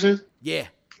Hulu version? Yeah.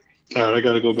 All right, I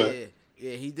gotta go back.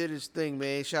 Yeah, he did his thing,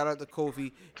 man. Shout out to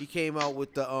Kofi. He came out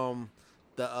with the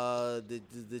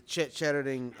Chet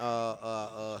Chatterton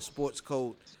sports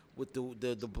coat with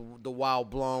the wild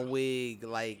blonde wig,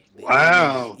 like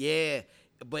wow. Yeah,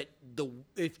 but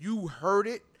if you heard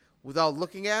it without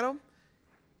looking at him,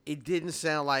 it didn't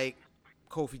sound like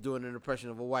Kofi doing an impression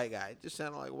of a white guy. It just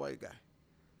sounded like a white guy.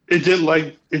 It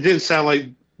didn't sound like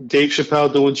Dave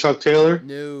Chappelle doing Chuck Taylor?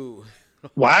 No.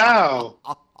 Wow.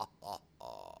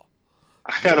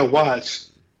 I gotta watch.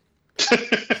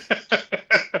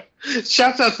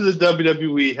 Shouts out to the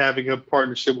WWE having a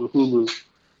partnership with Hulu.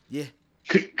 Yeah.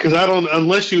 Because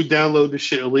unless you download this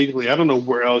shit illegally, I don't know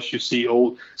where else you see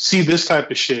this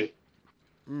type of shit.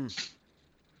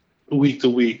 week to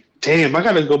week. Damn, I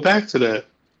gotta go back to that.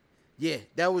 Yeah,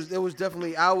 that was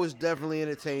definitely. I was definitely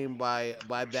entertained by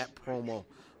that promo.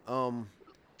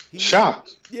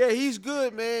 Shocked. Yeah, he's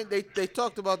good, man. They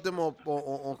talked about them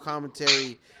on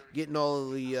commentary, getting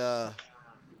all of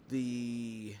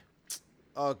the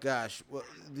oh gosh, well,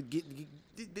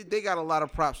 they got a lot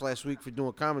of props last week for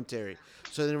doing commentary.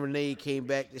 So then Renee came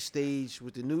back to stage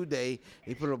with the New Day.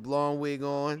 He put a blonde wig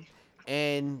on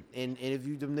and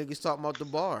interviewed them niggas talking about the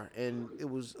bar, and it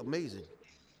was amazing.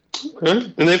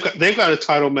 Okay. And they've got a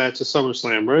title match at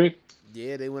SummerSlam, right?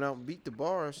 Yeah, they went out and beat the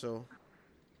bar. So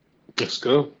let's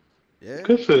go. Yeah,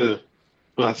 good for them.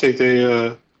 Well, I think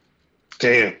they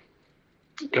damn.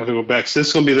 Gotta go back. So this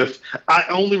is gonna be I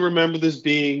only remember this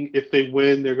being, if they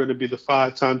win, they're gonna be the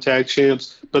 5-time tag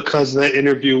champs because of that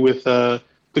interview with the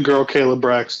girl Kayla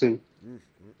Braxton.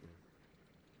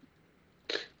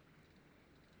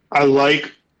 I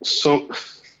like so.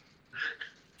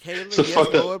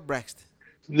 Kayla Braxton.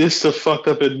 This is a fucked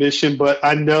up admission, but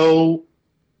I know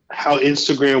how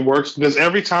Instagram works because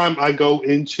every time I go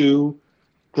into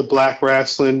the Black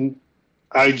Wrestling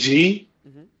IG.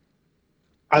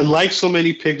 I like so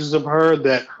many pictures of her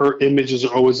that her images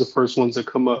are always the first ones that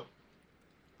come up.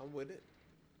 I'm with it.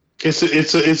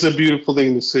 It's a beautiful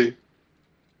thing to see.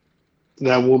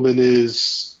 That woman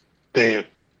is damn.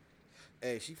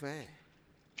 Hey, she fine.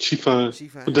 She fine. She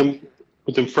fine.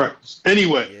 With them freckles.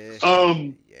 Anyway,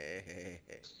 I'm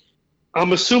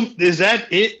assuming, is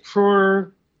that it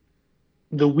for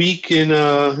the week in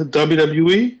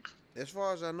WWE? As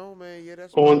far as I know, man, yeah,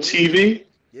 that's on TV.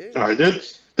 Yeah. All right,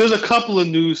 there's a couple of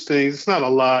news things. It's not a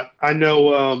lot. I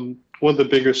know one of the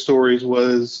bigger stories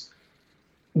was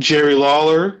Jerry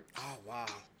Lawler. Oh, wow.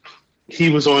 He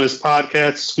was on his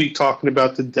podcast this week talking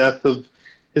about the death of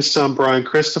his son, Brian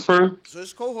Christopher. So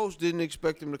his co-host didn't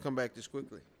expect him to come back this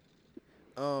quickly.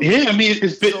 Yeah, I mean,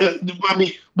 it's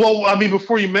been,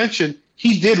 before you mention,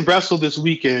 he did wrestle this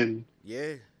weekend.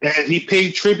 Yeah. And he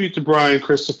paid tribute to Brian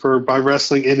Christopher by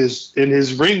wrestling in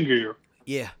his ring gear.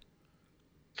 Yeah.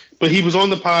 But he was on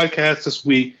the podcast this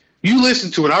week. You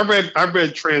listened to it. I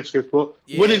read transcripts. Well,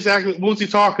 yeah. What was he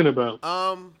talking about?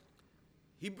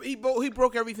 He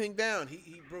broke everything down.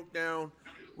 He broke down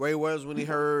where he was when he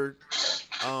heard,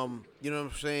 you know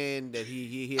what I'm saying, that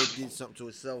he had did something to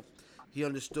himself. He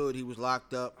understood he was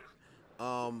locked up.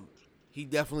 He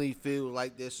definitely feels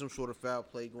like there's some sort of foul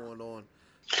play going on.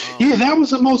 Yeah, that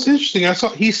was the most interesting. I saw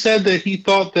he said that he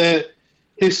thought that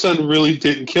his son really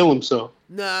didn't kill himself.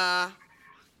 Nah,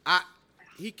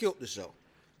 he killed himself.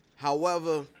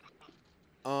 However,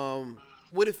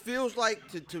 what it feels like,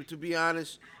 to be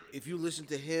honest, if you listen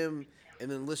to him and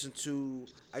then listen to,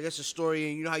 I guess, the story,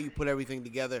 and you know how you put everything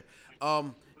together,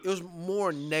 it was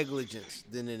more negligence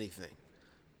than anything.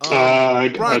 I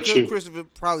got you. Christopher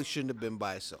probably shouldn't have been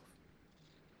by himself.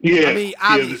 Yeah. I mean,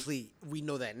 obviously, we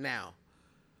know that now.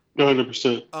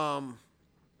 100%.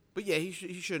 But yeah, he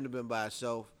shouldn't have been by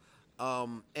himself.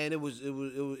 And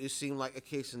it seemed like a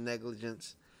case of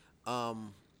negligence.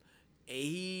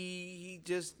 He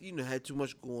just, had too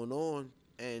much going on.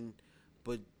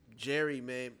 But Jerry,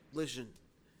 man, listen.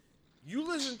 You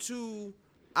listen to,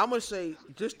 I'm gonna say,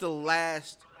 just the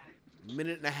last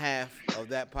minute and a half of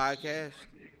that podcast.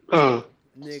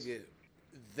 Nigga,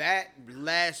 that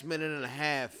last minute and a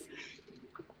half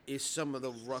is some of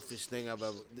the roughest thing I've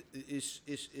ever. It's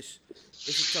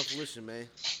a tough listen, man.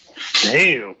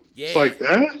 Damn. Yeah. Like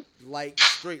that? Like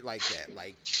straight like that.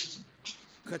 Like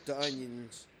cut the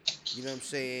onions. You know what I'm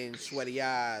saying? Sweaty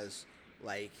eyes.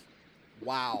 Like,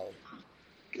 wow.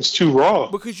 It's too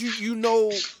raw. Because you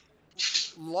know,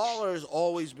 Lawler's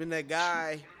always been that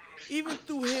guy. Even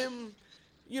through him,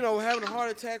 having a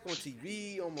heart attack on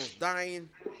TV, almost dying.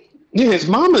 Yeah, his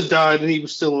mama died and he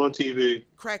was still on TV.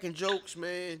 Cracking jokes,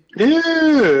 man.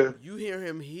 Yeah. You hear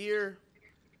him here.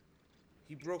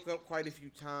 He broke up quite a few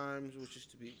times, which is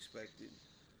to be expected.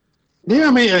 Yeah,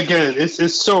 I mean, again,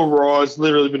 it's so raw. It's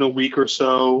literally been a week or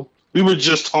so. We were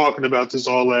just talking about this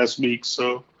all last week,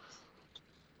 so.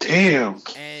 Damn.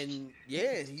 And,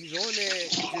 yeah, he's on there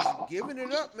just giving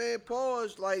it up, man.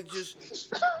 Pause. Like, just,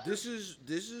 this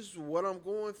is what I'm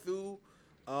going through.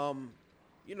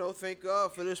 Thank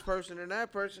God for this person and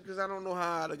that person, because I don't know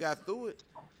how I got through it.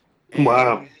 And,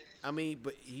 wow. I mean,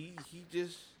 but he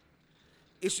just,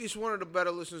 it's one of the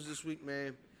better listeners this week,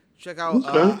 man. Check out,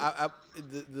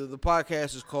 the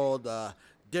podcast is called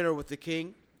Dinner with the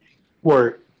King.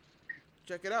 Word.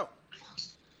 Check it out.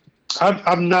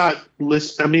 I'm not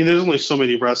listening. I mean, there's only so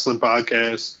many wrestling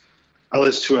podcasts I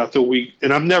listen to after a week,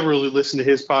 and I've never really listened to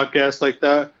his podcast like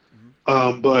that.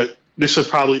 Mm-hmm. But this would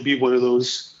probably be one of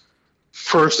those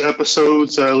first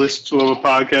episodes that I listened to of a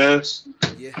podcast.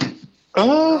 Yeah. I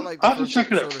like the I'll have to first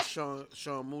check it episode out. of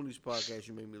Sean Mooney's podcast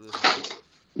you made me listen to.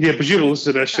 Yeah, but you don't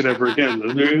listen to that shit ever again,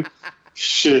 though, dude.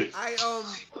 Shit.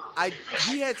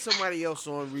 He had somebody else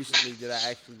on recently that I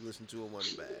actually listened to and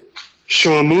wasn't bad.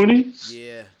 Sean Mooney?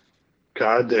 Yeah.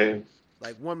 God damn.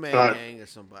 Like One Man Gang or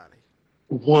somebody.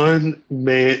 One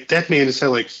man. That man has had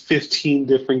like 15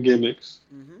 different gimmicks.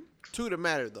 Mm-hmm. 2 that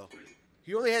mattered, though.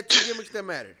 He only had 2 gimmicks that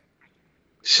mattered.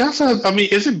 Shouts out. I mean,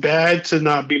 is it bad to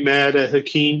not be mad at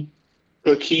Hakeem?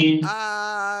 I'm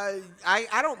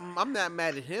not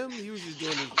mad at him. He was just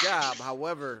doing his job.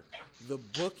 However, the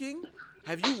booking.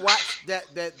 Have you watched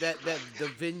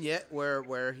the vignette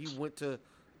where he went to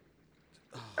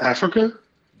Africa?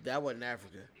 That wasn't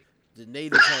Africa. The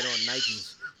natives had on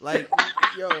Nikes. Like,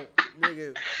 yo,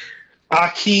 nigga.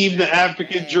 Hakeem, the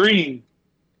African Dream.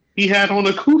 He had on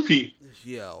a kufi.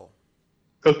 Yo.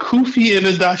 A kufi and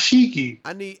a dashiki.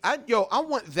 I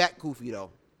want that kufi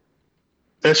though.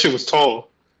 That shit was tall.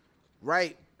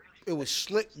 Right. It was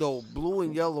slick though. Blue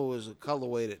and yellow is a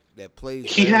colorway that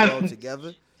plays well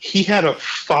together. He had a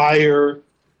fire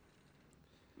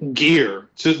gear.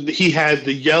 So he had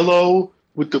the yellow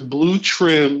with the blue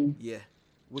trim. Yeah.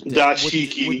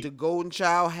 Dashiki. With the golden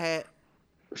child hat.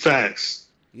 Facts.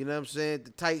 You know what I'm saying?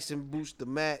 The tights and boots to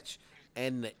match.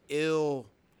 And the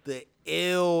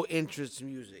ill interest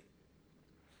music.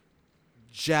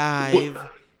 Jive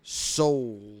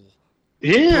soul.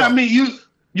 Yeah, Bro. I mean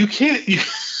you can't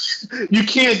you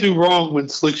can't do wrong when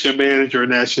Slick's your manager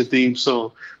and that's your theme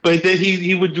song. But then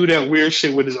he would do that weird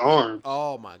shit with his arm.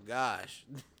 Oh my gosh.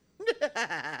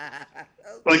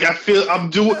 Like I feel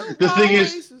I'm doing the thing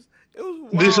is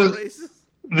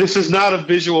this is not a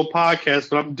visual podcast,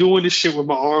 but I'm doing this shit with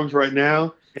my arms right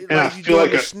now, and like I feel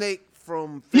like a snake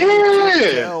from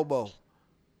to elbow.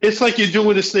 It's like you're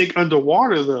doing a snake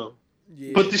underwater though.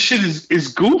 Yeah. But this shit is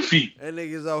goofy. That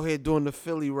nigga's out here doing the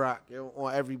Philly rock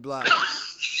on every block.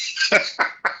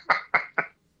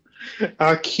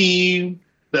 Hakeem,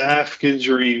 the African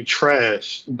Dream,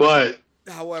 trash. But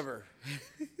however,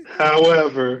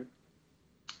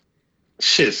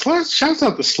 shit, shouts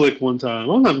out to Slick one time.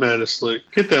 I'm not mad at Slick.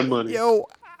 Get that money. Yo,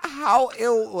 how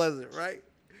ill was it, right?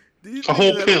 These a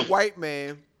whole niggas pimp. A white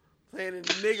man playing a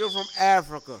nigga from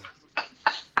Africa.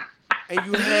 And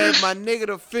you had my nigga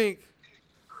to think,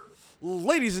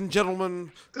 ladies and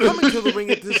gentlemen, coming to the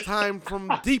ring at this time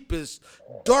from deepest,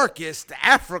 darkest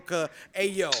Africa. Hey,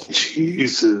 yo.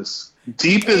 Jesus.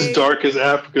 Deepest, darkest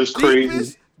Africa is crazy.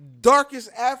 Deepest, darkest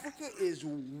Africa is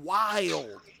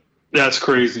wild. That's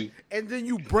crazy. And then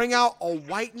you bring out a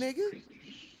white nigga?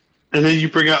 And then you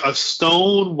bring out a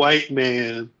stone white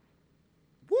man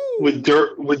with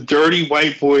dirty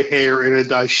white boy hair and a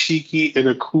dashiki and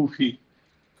a kufi.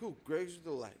 Cool, Greg's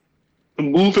delight.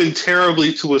 Moving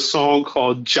terribly to a song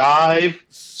called Jive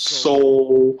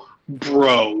Soul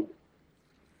Bro.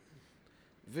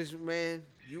 Vince McMahon,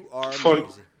 you are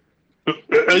amazing.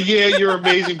 Yeah, you're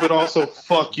amazing, but also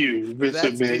fuck you, Vince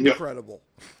That's McMahon. incredible.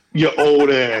 Your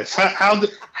old ass.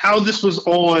 How this was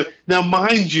on. Now,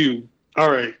 mind you,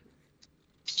 all right,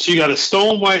 so you got a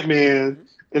stone white man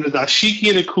and a dashiki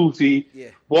and a kufi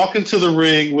walking to the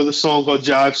ring with a song called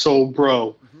Jive Soul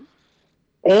Bro.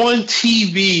 On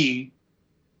TV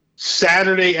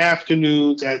Saturday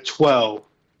afternoons at 12.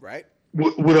 Right.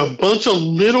 With a bunch of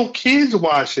little kids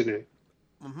watching it.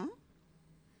 Mm-hmm.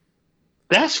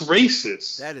 That's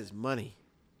racist. That is money.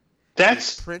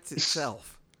 That's Prince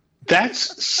itself.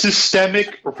 That's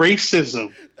systemic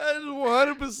racism. That is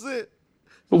 100%.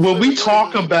 When we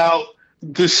talk about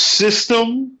the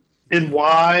system and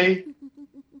why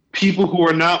people who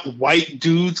are not white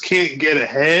dudes can't get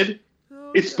ahead,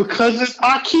 it's because it's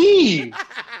Hakeem.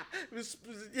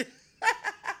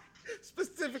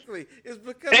 Specifically, it's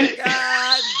because of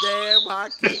goddamn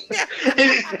Hakeem.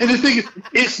 And the thing is,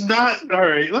 it's not all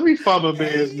right. Let me find my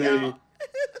man's name.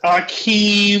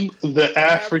 Hakeem, the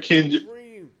African.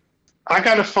 I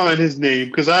gotta find his name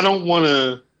because I don't want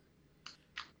to.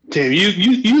 Damn,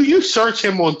 you search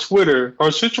him on Twitter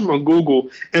or search him on Google,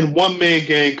 and One Man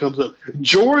Gang comes up.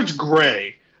 George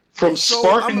Gray from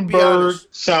Spartanburg,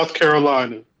 South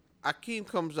Carolina. Hakeem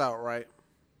comes out, right?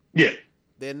 Yeah.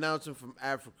 They announce him from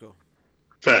Africa.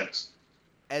 Facts.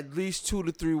 At least 2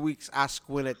 to 3 weeks, I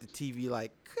squint at the TV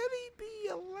like, could he be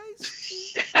a light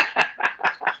skin?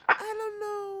 I don't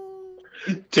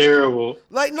know. Terrible.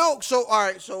 Like, no. So, all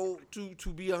right. So, to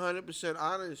be 100%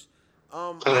 honest,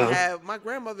 I have my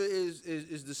grandmother is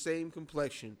the same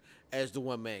complexion as the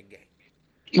One Man Gang.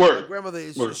 Word. My grandmother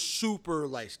is just super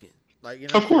light skinned. Like, you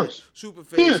know, of course, super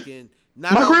fair skin.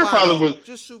 Not my grandfather albino, was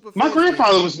just super. My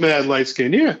grandfather was mad light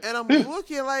skinned. Yeah. And I'm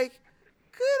looking like,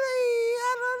 could he?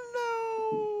 I don't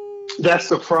know. That's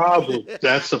the problem.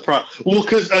 That's the problem. Well,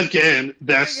 because again,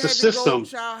 that's Nigga the had system. the gold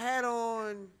child hat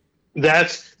on.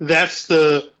 That's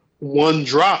the one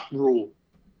drop rule.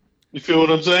 You feel what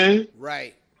I'm saying?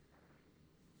 Right.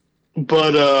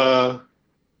 But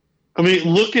I mean,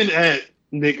 looking at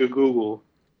nigga Google.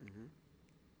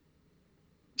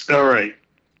 All right.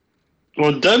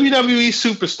 On WWE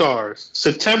Superstars,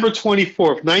 September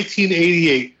 24th,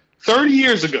 1988, 30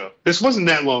 years ago. This wasn't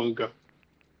that long ago.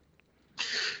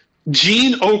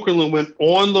 Gene Okerlund went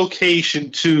on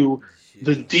location to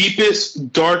the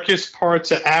deepest, darkest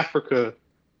parts of Africa,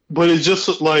 but it just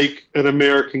looked like an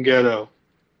American ghetto.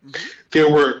 Mm-hmm.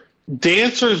 There were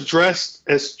dancers dressed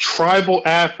as tribal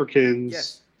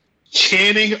Africans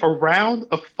chanting around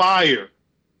a fire.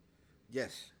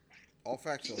 Yes. All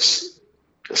factual.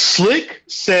 Slick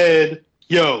said,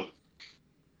 yo,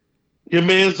 your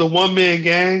man's a one-man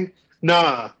gang?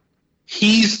 Nah.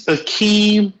 He's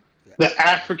Akeem, the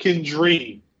African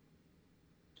Dream.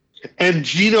 And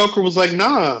Gene Oker was like,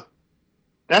 nah,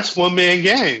 that's one-man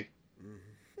gang.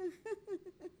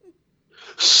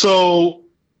 So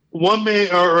one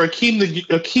man, or Akeem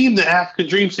the African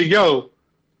Dream said, yo,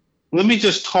 let me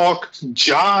just talk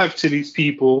jive to these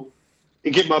people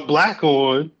and get my black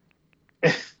on.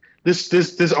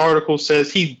 This article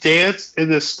says he danced in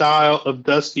the style of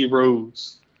Dusty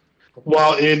Rhodes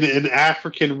while in an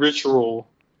African ritual.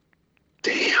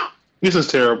 Damn, this is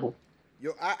terrible.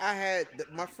 Yo, I had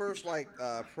my first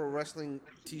pro wrestling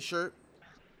T-shirt.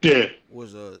 Yeah,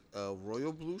 was a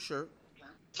royal blue shirt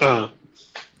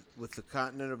with the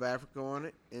continent of Africa on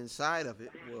it. Inside of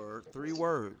it were 3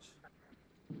 words: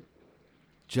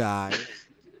 Jive,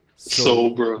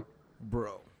 Soul,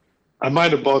 bro. I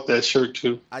might have bought that shirt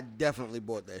too. I definitely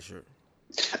bought that shirt.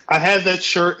 I had that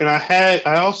shirt, and I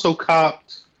also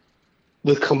copped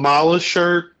the Kamala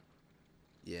shirt.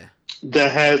 Yeah.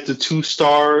 That had the 2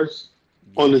 stars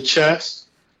on the chest.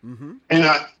 Mm-hmm.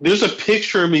 And there's a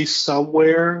picture of me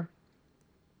somewhere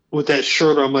with that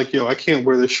shirt. I'm like, yo, I can't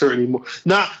wear this shirt anymore.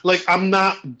 Not like I'm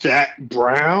not that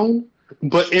brown,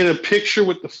 but in a picture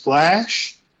with the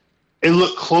flash, it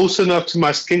looked close enough to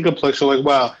my skin complexion. Like,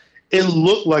 wow. It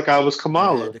looked like I was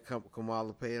Kamala. Had the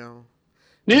Kamala paint on.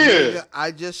 Yeah.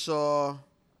 I just saw.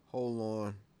 Hold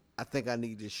on. I think I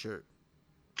need this shirt.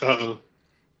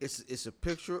 It's a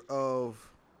picture of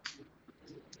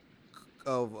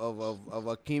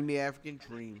Akeem the African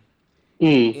Dream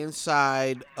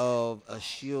inside of a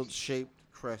shield-shaped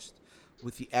crest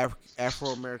with the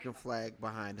Afro-American flag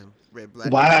behind him. Red, black.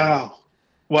 Wow.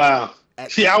 Wow.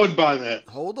 See, I would buy that.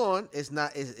 Hold on.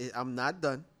 I'm not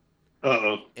done.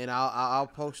 And I'll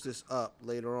post this up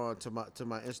later on to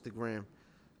my Instagram.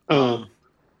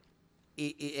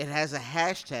 It has a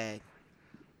hashtag.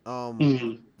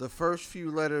 The first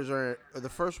few letters the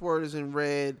first word is in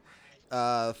red.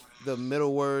 The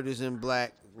middle word is in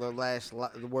black. The last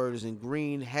word is in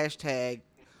green. Hashtag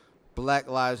Black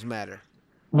Lives Matter.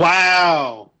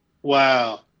 Wow.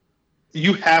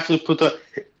 You have to put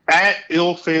at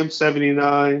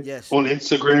illfam79 on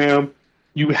Instagram.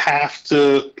 You have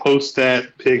to post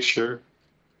that picture.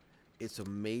 It's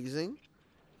amazing.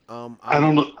 I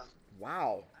don't know.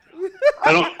 Wow.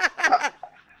 I don't.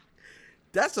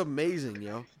 That's amazing,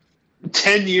 yo.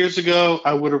 10 years ago,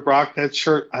 I would have rocked that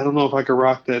shirt. I don't know if I could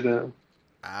rock that now.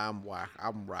 I'm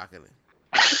rocking it.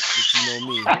 But you know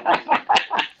me.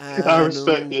 I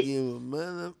respect it.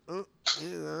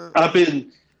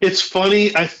 It's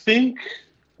funny. I think,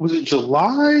 was it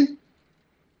July?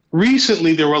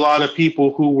 Recently, there were a lot of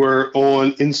people who were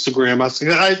on Instagram.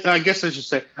 I guess I should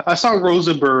say, I saw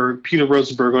Peter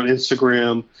Rosenberg on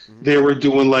Instagram. Mm-hmm. They were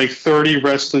doing like 30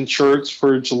 wrestling shirts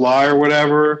for July or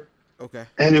whatever. Okay.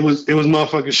 And it was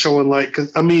motherfuckers showing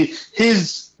cause I mean,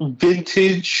 his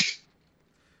vintage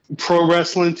pro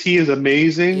wrestling tee is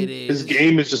amazing. It is. His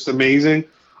game is just amazing.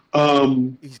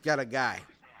 He's got a guy.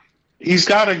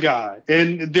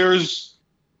 And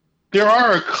there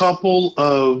are a couple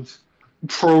of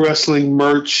pro wrestling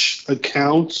merch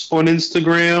accounts on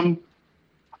Instagram.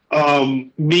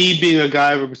 Me being a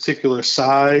guy of a particular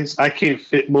size, I can't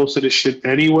fit most of this shit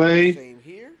anyway. Same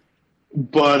here.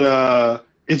 But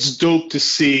it's dope to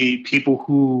see people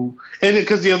who, and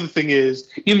because the other thing is,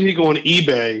 even if you go on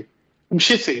eBay,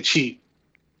 shit's ain't cheap.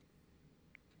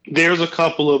 There's a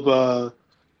couple of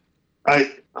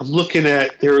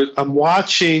I'm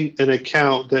watching an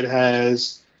account that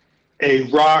has a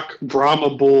Rock Brahma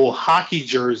Bull hockey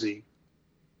jersey.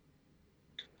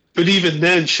 But even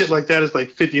then, shit like that is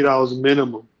like $50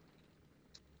 minimum.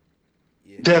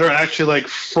 Yeah. That are actually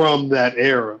from that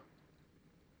era.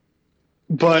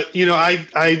 But,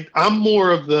 I'm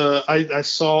more of I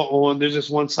saw there's this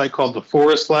one site called the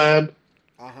Forest Lab.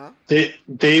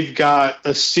 They've got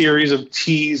a series of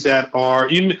tees that are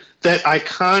that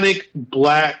iconic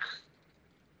black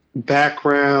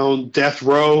background Death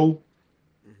Row.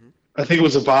 Mm-hmm. I think it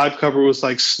was a vibe cover. It was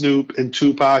like Snoop and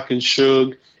Tupac and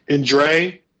Suge and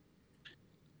Dre.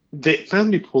 Let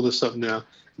me pull this up now.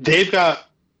 They've got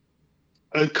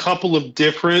a couple of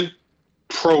different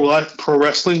pro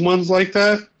wrestling ones like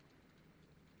that.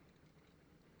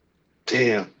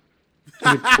 Damn.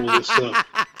 Let me pull this up.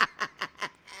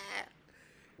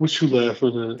 What you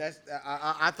laughing at?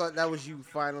 I thought that was you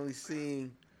finally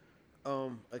seeing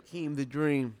Akeem the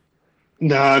Dream.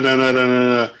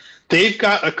 No. They've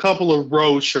got a couple of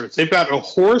row shirts. They've got a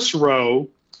horse row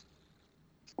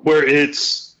where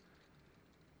it's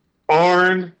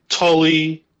Arn,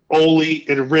 Tully, Ole,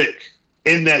 and Rick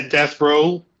in that death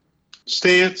row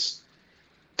stance.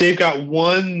 They've got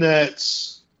one it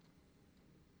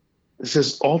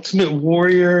says Ultimate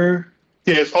Warrior.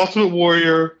 Yeah, it's Ultimate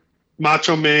Warrior,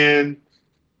 Macho Man,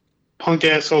 Punk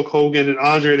Ass Hulk Hogan, and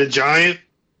Andre the Giant.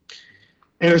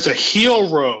 And there's a heel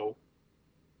row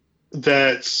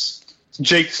that's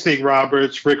Jake the Snake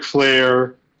Roberts, Ric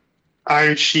Flair,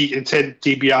 Iron Sheik, and Ted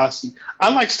DiBiase.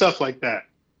 I like stuff like that,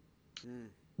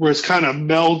 where it's kind of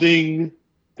melding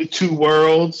the two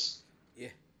worlds. Yeah.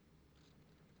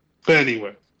 But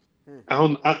anyway, I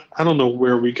don't know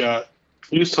where we got.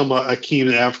 We was talking about Akeem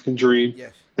the African Dream.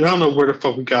 Yes. And I don't know where the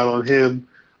fuck we got on him.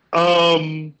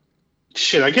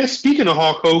 Shit, I guess speaking of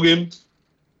Hulk Hogan,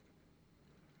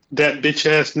 that bitch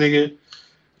ass nigga,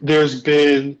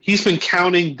 he's been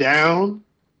counting down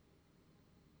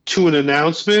to an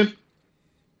announcement.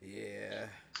 Yeah.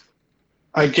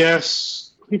 I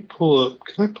guess, can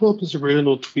I pull up his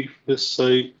original tweet for this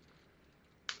site?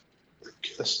 I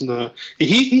guess not.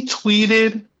 He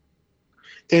tweeted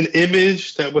an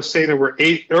image that was saying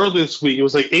that earlier this week, it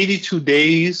was like 82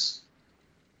 days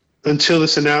until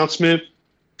this announcement.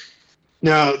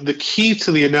 Now, the key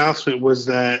to the announcement was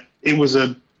that it was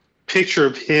a picture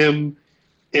of him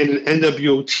in an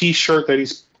NWO t-shirt that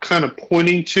he's kind of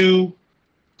pointing to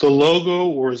the logo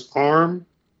or his arm.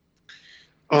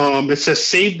 It says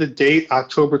save the date,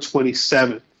 October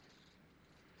 27th.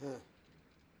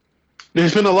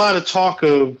 There's been a lot of talk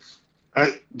of,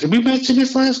 did we mention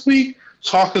this last week?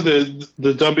 Talk of the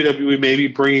WWE maybe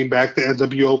bringing back the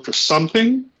NWO for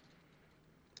something.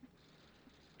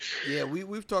 Yeah,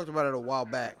 we've talked about it a while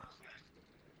back.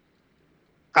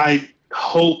 I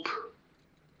hope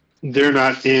they're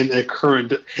not in a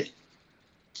current.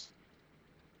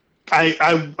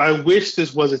 I wish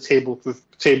this was a table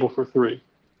for three.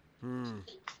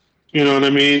 You know what I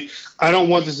mean? I don't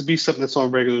want this to be something that's on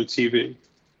regular TV.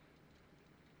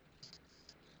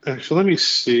 Actually, let me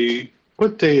see.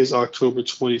 What day is October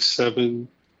 27,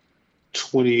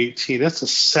 2018? That's a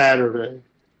Saturday.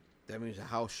 That means a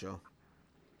house show.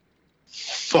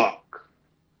 Fuck.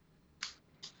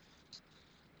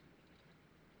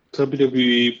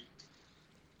 WWE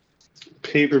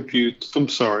pay-per-view. I'm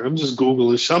sorry. I'm just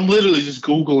Googling shit. I'm literally just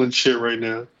Googling shit right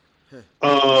now.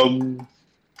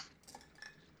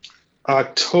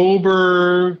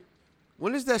 October.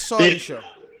 When is that Saudi show?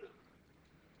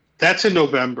 That's in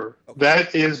November. Okay.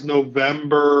 That is November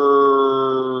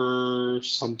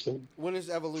something. When is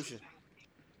Evolution?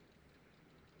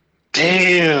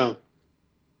 Damn.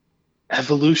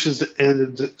 Evolution's the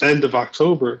end of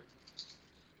October.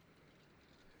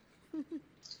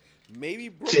 Maybe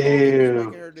Brooke is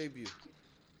making her debut.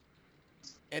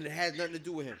 And it has nothing to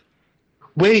do with him.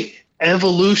 Wait,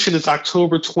 Evolution is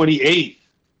October 28th.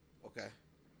 Okay.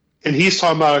 And he's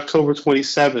talking about October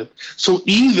 27th. So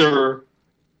either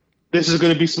this is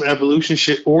going to be some Evolution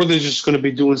shit, or they're just going to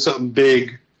be doing something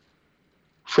big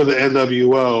for the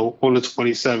NWO on the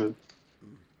 27th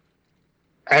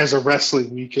as a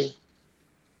wrestling weekend.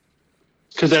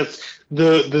 Because that's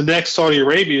the next Saudi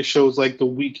Arabia show is like the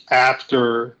week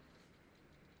after,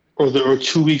 or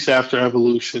 2 weeks after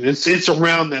Evolution. It's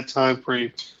around that time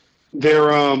frame.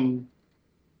 Their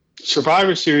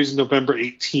Survivor Series is November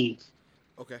 18th.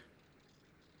 Okay.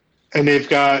 And they've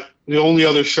got the only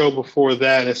other show before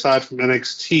that, aside from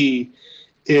NXT,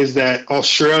 is that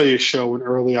Australia show in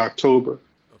early October.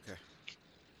 Okay.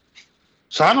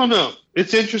 So I don't know.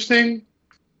 It's interesting.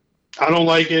 I don't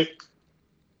like it.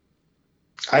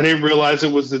 I didn't realize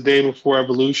it was the day before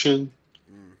Evolution.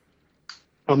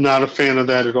 I'm not a fan of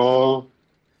that at all,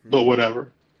 but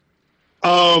whatever.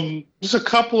 Just a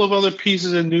couple of other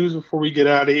pieces of news before we get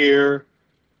out of here.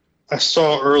 I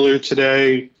saw earlier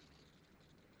today,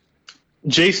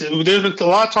 Jason, there's been a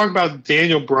lot of talk about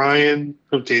Dean Ambrose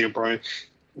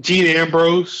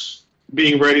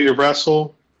being ready to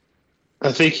wrestle.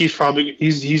 I think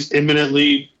he's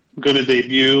imminently going to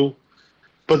debut.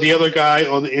 but the other guy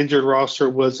on the injured roster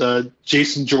was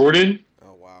Jason Jordan.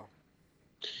 Oh wow.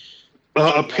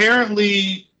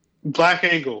 Apparently, Black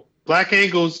Angle. Black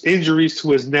Angle's injuries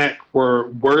to his neck were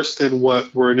worse than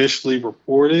what were initially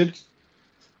reported.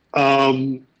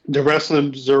 The Wrestling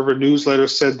Observer newsletter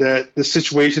said that the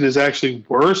situation is actually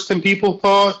worse than people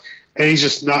thought, and he's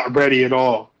just not ready at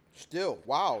all. Still,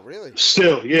 wow, really?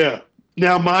 Still, yeah.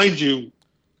 Now, mind you,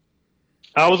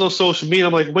 I was on social media.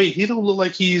 I'm like, wait, he don't look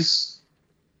like he's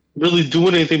really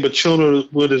doing anything but chilling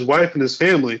with his wife and his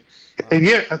family. And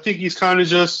yet, I think he's kind of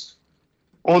just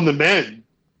on the mend.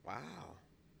 Wow.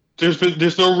 There's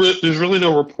really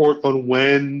no report on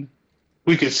when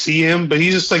we could see him, but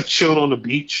he's just like chilling on the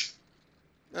beach.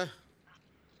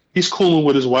 He's cooling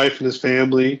with his wife and his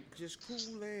family. Just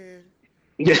cooling.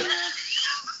 Yeah.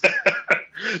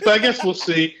 But I guess we'll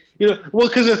see.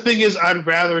 Because the thing is, I'd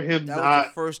rather him that not. That was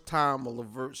the first time a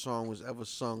Levert song was ever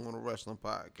sung on a wrestling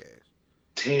podcast.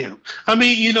 Damn. I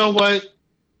mean, you know what?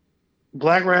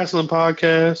 Black Wrestling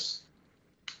Podcast,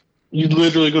 you're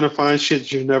literally going to find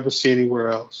shit you never see anywhere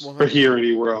else 100%. or hear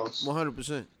anywhere else.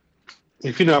 100%.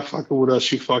 If you're not fucking with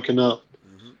us, you fucking up.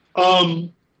 Mm-hmm.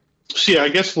 So yeah, I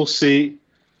guess we'll see.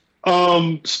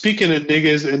 Speaking of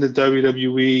niggas in the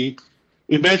WWE,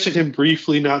 we mentioned him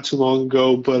briefly not too long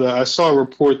ago, but I saw a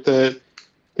report that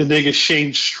the nigga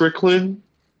Shane Strickland,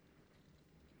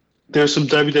 there's some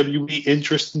WWE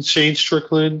interest in Shane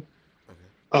Strickland.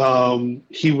 Okay.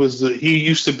 He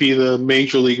used to be the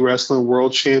Major League Wrestling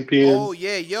World Champion. Oh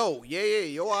yeah, yo,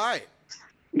 all right.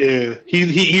 Yeah,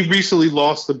 he recently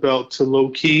lost the belt to Low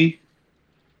Key.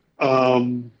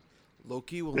 Low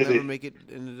Key will never make it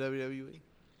in the WWE.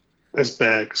 That's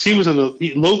bad. Cause he was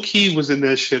Low Key was in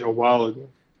that shit a while ago.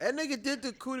 That nigga did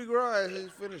the coup de grace as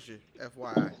his finisher.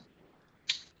 FYI.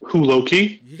 Who, Low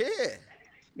Key? Yeah.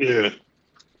 Yeah.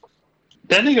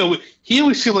 That nigga, he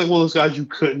always seemed like one of those guys you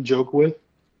couldn't joke with.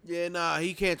 Yeah, nah,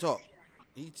 he can't talk.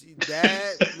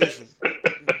 Listen.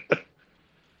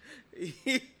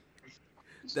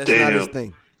 That's not his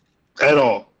thing. At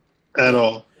all.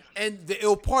 And the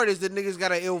ill part is the nigga's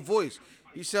got an ill voice.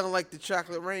 He sounded like the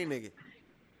Chocolate Rain nigga.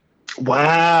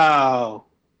 Wow.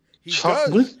 He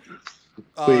does.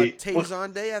 Tay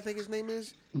Zonday, I think his name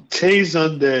is. Tay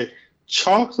Zonday.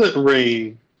 Chocolate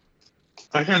Rain.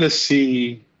 I gotta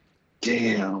see.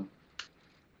 Damn.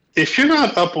 If you're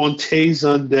not up on Tay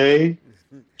Zonday,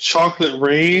 Chocolate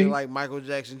Rain. You're like Michael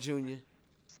Jackson Jr.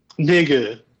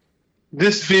 Nigga.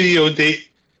 This video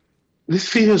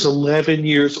is 11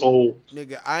 years old.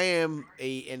 Nigga, I am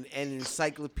an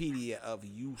encyclopedia of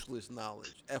useless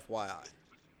knowledge. FYI.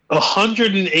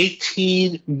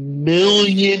 118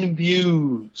 million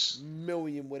views.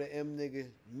 Million with an M, nigga.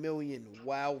 Million.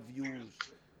 Wow views.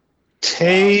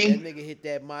 Tay. That nigga hit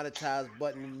that monetize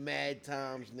button mad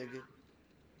times, nigga.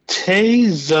 Tay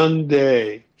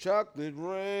Zonday. Chocolate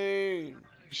Rain.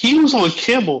 He was on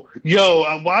Kimmel. Yo,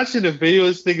 I'm watching the video of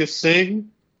this nigga sing.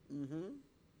 Mm-hmm.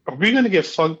 Are we gonna get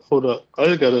fucked? Hold up. I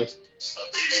just gotta.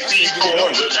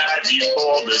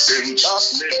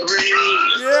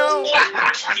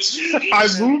 I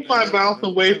moved my mouth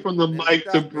away from the mic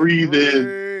to breathe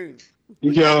in.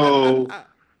 Yo,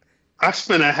 I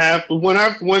spent a half when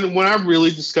I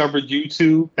really discovered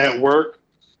YouTube at work.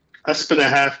 I spent a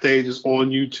half day just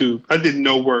on YouTube. I did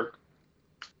no work.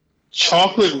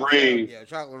 Chocolate Rain. Yeah,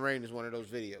 Chocolate Rain is one of those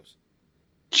videos.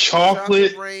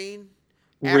 Chocolate Rain.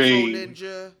 Afro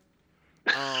Ninja.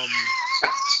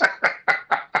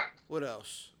 What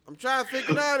else? I'm trying to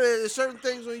figure out. There's certain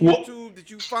things on YouTube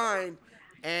that you find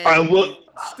and it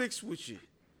sticks with you.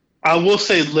 I will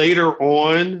say later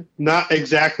on, not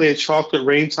exactly at Chocolate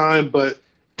Rain time, but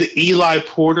the Eli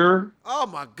Porter. Oh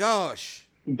my gosh.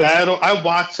 Battle. I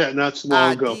watched that not too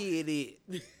long ago.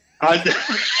 I did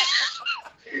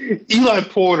it. Eli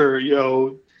Porter,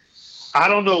 yo. I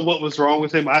don't know what was wrong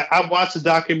with him. I watched a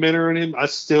documentary on him. I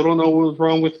still don't know what was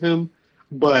wrong with him,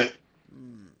 but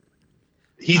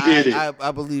he did it.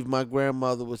 I believe my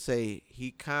grandmother would say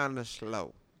he kind of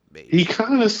slow, baby. He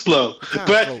kind of slow,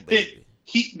 but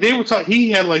they were talking.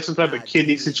 He had like some type of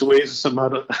kidney situation. Some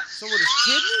of his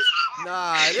kidneys?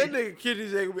 Nah, that nigga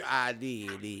kidneys ain't gonna be. I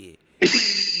did.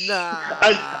 Nah,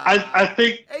 I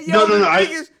think. Hey, yo, no.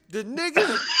 The niggas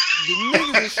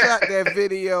that shot that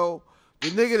video. The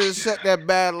nigga that set that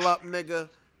battle up, nigga.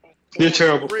 They're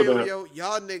terrible for that.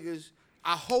 Y'all niggas,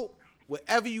 I hope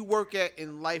wherever you work at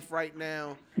in life right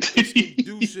now, it's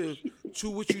conducive to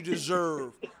what you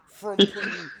deserve from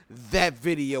putting that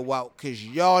video out. Because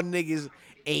y'all niggas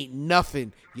ain't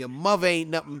nothing. Your mother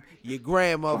ain't nothing. Your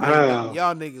grandmother ain't nothing.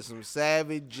 Y'all niggas some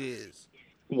savages.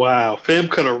 Wow, fam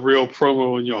cut a real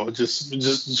promo on y'all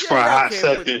just for a hot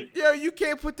second. You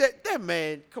can't put that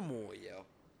man. Come on, yo.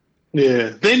 Yeah,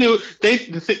 they knew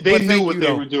they knew what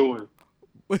they were doing.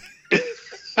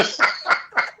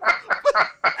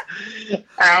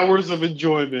 Hours of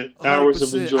enjoyment. Hours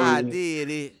of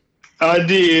enjoyment. I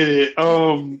did it.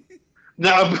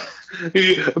 Now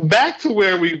back to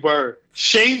where we were.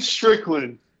 Shane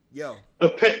Strickland. Yo.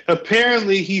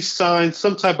 Apparently he signed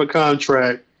some type of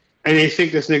contract, and they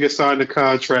think this nigga signed a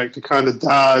contract to kind of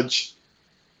dodge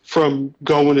from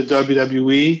going to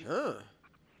WWE. Huh.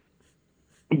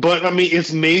 But I mean,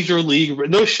 it's Major League.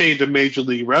 No shade to Major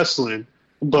League Wrestling,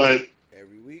 but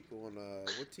every week on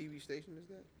what TV station is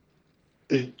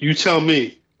that? You tell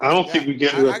me. I don't think we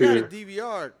get it up here. I got a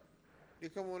DVR. They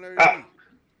come on every week.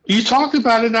 You talked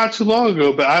about it not too long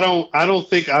ago, but I don't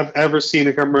think I've ever seen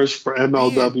a commercial for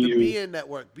MLW. The BN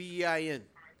Network, BEIN.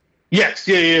 Yes,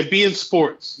 yeah, BN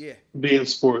Sports. Yeah, BN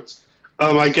Sports.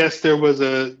 I guess there was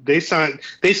they signed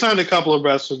a couple of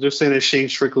wrestlers. They're saying that Shane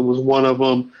Strickland was one of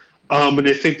them, and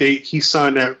they think he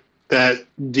signed that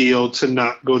deal to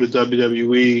not go to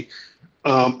WWE.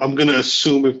 I'm gonna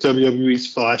assume if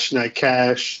WWE's flashing that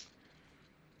cash,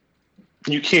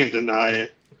 you can't deny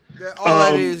it.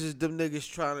 All that is them niggas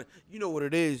trying to. You know what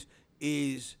it is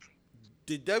the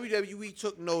WWE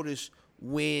took notice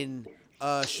when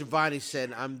Shivani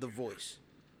said, "I'm the voice,"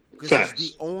 because it's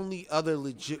the only other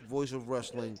legit voice of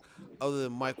wrestling other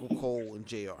than Michael Cole and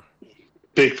JR.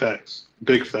 Big facts.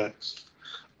 Big facts.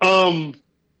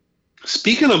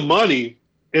 Speaking of money,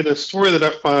 in a story that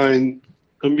I find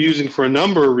amusing for a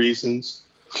number of reasons,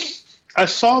 I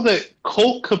saw that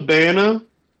Colt Cabana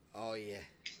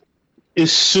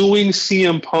is suing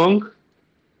CM Punk,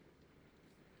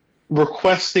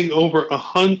 requesting over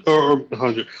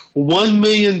 $1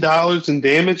 million in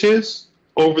damages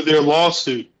over their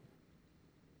lawsuit.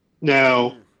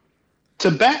 Now,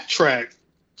 to backtrack,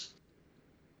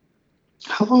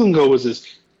 how long ago was this?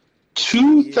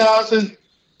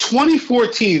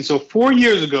 2014, so 4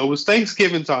 years ago. It was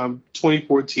Thanksgiving time,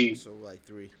 2014. So like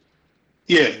 3.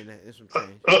 Yeah.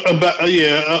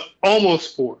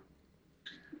 Almost 4.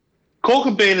 Colt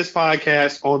Cabana's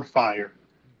podcast on fire.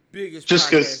 Biggest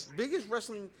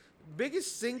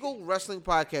single wrestling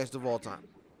podcast of all time.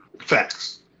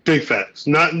 Facts. Big facts.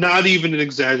 Not even an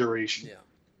exaggeration. Yeah.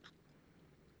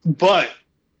 But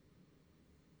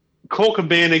Colt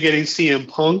Cabana getting CM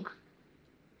Punk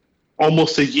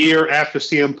almost a year after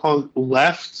CM Punk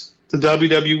left the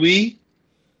WWE,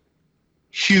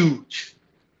 huge.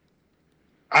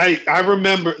 I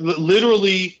remember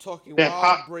literally talking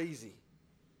wild crazy.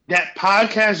 That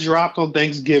podcast dropped on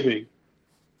Thanksgiving.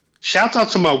 Shouts out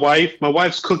to my wife. My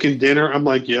wife's cooking dinner. I'm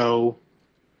like, yo,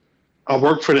 I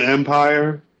work for the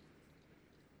Empire.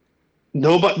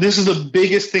 This is the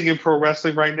biggest thing in pro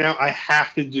wrestling right now. I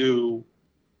have to do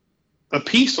a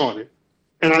piece on it.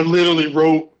 And I literally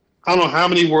wrote, I don't know how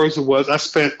many words it was. I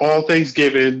spent all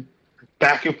Thanksgiving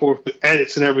back and forth with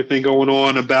edits and everything going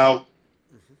on about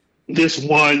this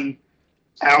 1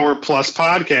 hour plus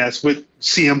podcast with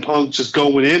CM Punk just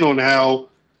going in on how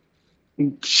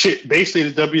basically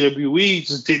the WWE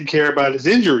just didn't care about his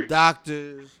injury.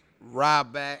 Doctors,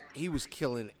 Ryback, he was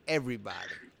killing everybody.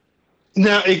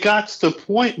 Now, it got to the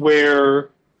point where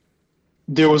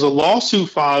there was a lawsuit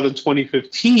filed in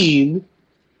 2015,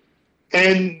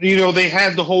 and, they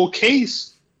had the whole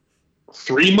case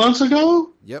 3 months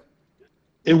ago? Yep.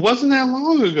 It wasn't that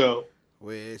long ago.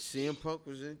 Where CM Punk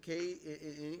was in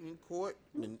court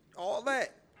and all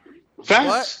that.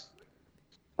 Facts.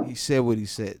 But he said what he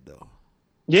said, though.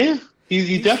 Yeah,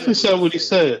 he definitely said what he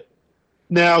said.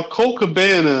 Now, Colt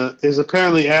Cabana is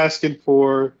apparently asking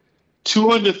for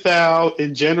 $200,000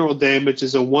 in general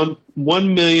damages and $1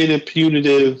 million in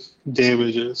punitive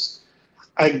damages.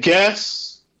 I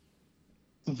guess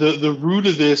the root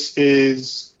of this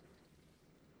is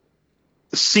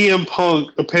CM Punk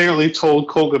apparently told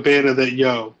Colt Cabana that,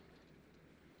 yo,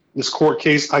 this court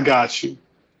case, I got you.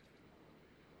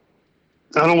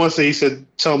 I don't want to say he said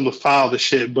tell him to file the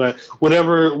shit, but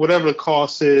whatever the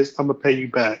cost is, I'm gonna pay you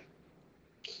back.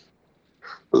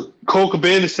 Colt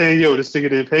Cabana is saying, yo, this nigga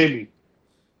didn't pay me.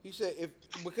 He said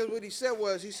because what he said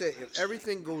was if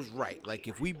everything goes right, like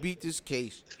if we beat this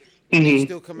case, they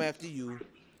still come after you,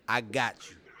 I got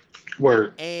you.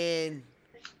 Word. And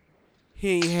he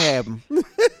ain't have him. He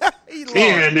lost. He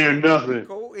ain't near nothing.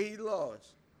 He lost.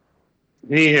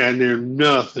 He ain't near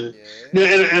nothing.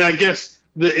 Yeah. And I guess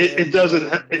it doesn't.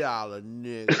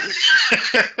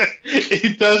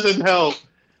 It doesn't help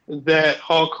that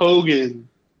Hulk Hogan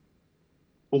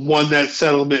won that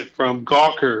settlement from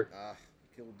Gawker.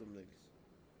 Killed them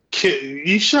niggas.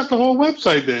 He shut the whole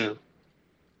website down.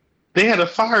 they had a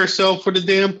fire sale for the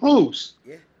damn post.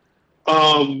 Yeah.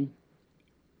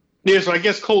 Yeah, so I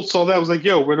guess Colt saw that, was like,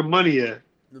 yo, where the money at?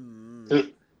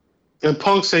 And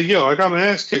Punk said, yo, I got my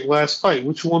ass kicked last fight.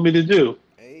 What you want me to do?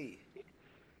 Hey.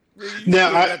 Nigga, you Now,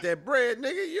 still got that bread,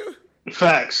 nigga. You.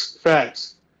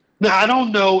 Facts. Now, I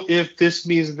don't know if this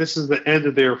means this is the end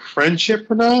of their friendship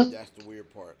or not. That's the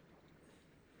weird part.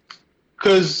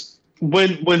 Because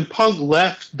when Punk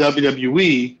left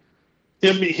WWE,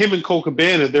 him and Colt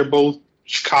Cabana, they're both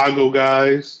Chicago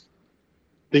guys.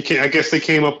 I guess they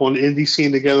came up on the indie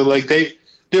scene together. Like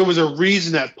there was a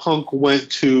reason that Punk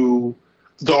went to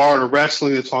the Art of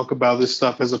Wrestling to talk about this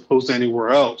stuff as opposed to anywhere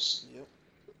else. Yep.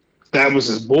 That was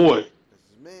his boy. That's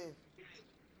his man.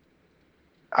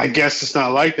 I guess it's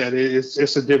not like that.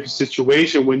 It's a different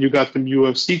situation when you got them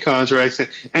UFC contracts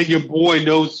and your boy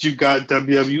knows you got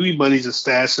WWE money to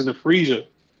stash in the freezer.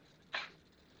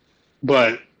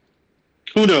 But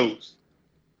who knows?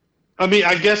 I mean,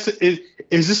 I guess is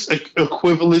this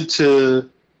equivalent to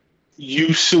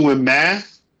you suing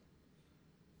Matth?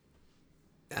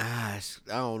 I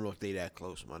don't know if they that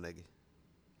close, my nigga.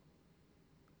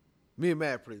 Me and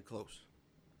Matt pretty close.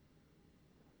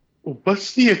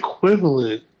 What's the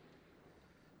equivalent?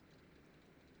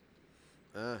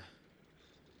 I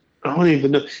don't even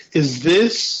know. Is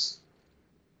this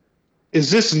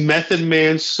Method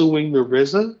Man suing the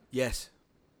RZA? Yes.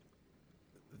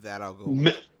 That I'll go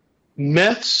with.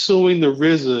 Meth suing the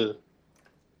RZA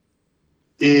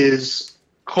is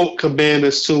Colt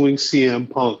Cabana suing CM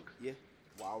Punk. Yeah,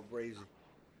 wild crazy.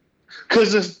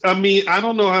 Because I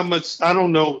don't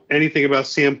know anything about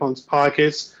CM Punk's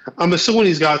pockets. I'm assuming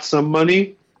he's got some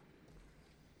money.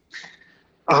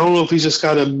 I don't know if he's just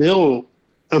got a million,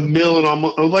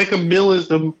 like a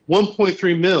million,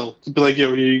 1.3 mil to be like,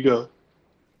 yo, here you go.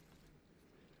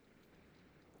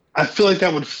 I feel like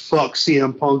that would fuck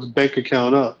CM Punk's bank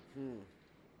account up.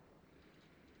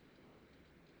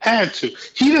 Had to.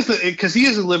 He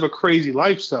doesn't live a crazy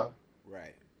lifestyle.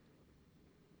 Right.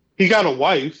 He got a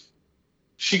wife.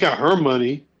 She got her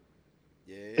money.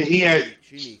 Yeah. And he had.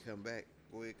 She need to come back.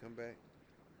 Go ahead, come back.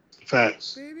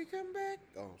 Facts. Baby, come back.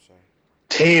 Oh, I'm sorry.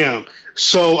 Damn.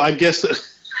 So I guess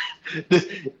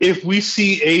if we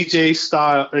see AJ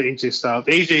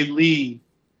Lee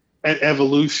at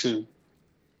Evolution,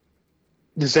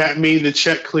 does that mean the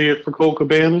check cleared for Colt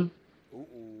Cabana?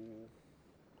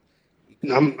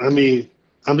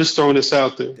 I'm just throwing this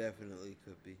out there. Definitely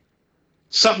could be.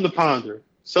 Something to ponder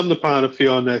for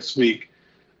y'all next week.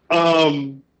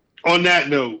 On that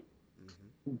note,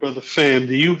 Brother Fam,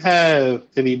 do you have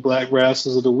any black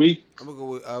wrestlers of the week? I'm gonna go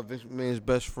with Vince McMahon's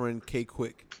best friend, K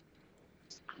Quick.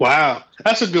 Wow,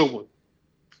 that's a good one.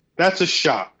 That's a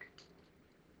shock.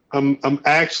 I'm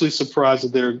actually surprised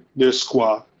at their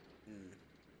squad.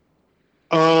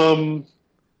 Damn.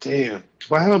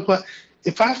 Do I have a black?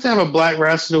 If I have to have a black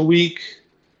wrestler of the week,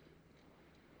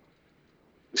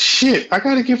 shit, I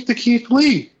gotta give it to Keith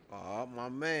Lee. Oh, my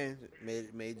man made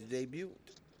the debut.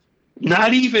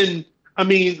 Not even.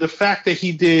 The fact that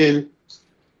he did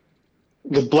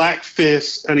the black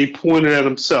fist and he pointed at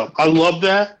himself. I love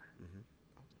that.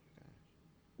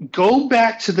 Mm-hmm. Go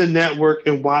back to the network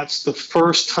and watch the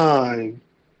first time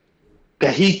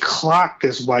that he clocked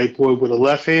this white boy with a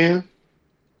left hand.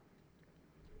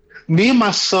 Me and my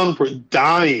son were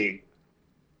dying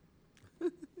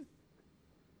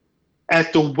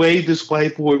at the way this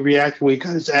white boy reacted when he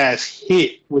got his ass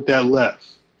hit with that left.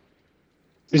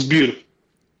 It's beautiful.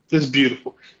 It's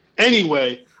beautiful.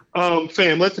 Anyway,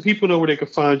 fam, let the people know where they can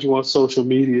find you on social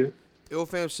media.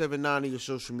 illfam79 your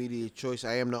social media choice.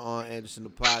 I am the Arn Anderson, the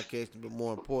podcast, but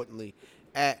more importantly,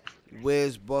 at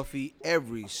Where's Buffy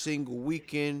every single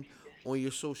weekend on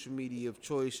your social media of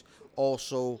choice.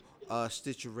 Also,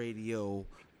 Stitcher Radio,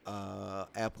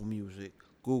 Apple Music,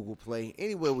 Google Play,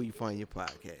 anywhere where you find your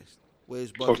podcast.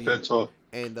 Where's Buffy?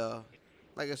 And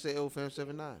like I said,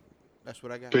 illfam79. That's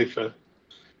what I got. Big fan.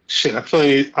 Shit,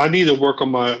 I need to work on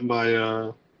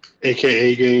my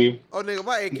AKA game. Oh, nigga,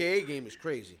 my AKA game is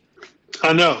crazy.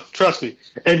 I know. Trust me.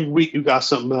 Every week you got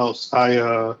something else.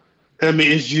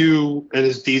 It's you and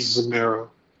it's Deezus and Mero.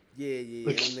 Yeah.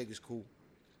 Them niggas cool.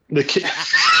 The kid.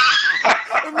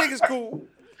 Them niggas cool.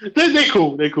 They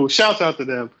cool. They cool. Shouts out to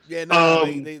them. Yeah, no,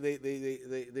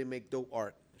 they make dope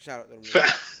art. Shout out to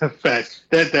them. Fact.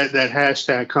 That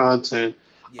hashtag content.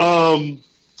 Yeah.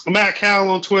 I'm at Khal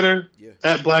on Twitter. Yeah.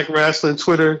 At Black Wrestling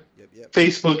Twitter. Yep.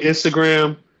 Facebook,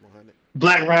 Instagram. 100.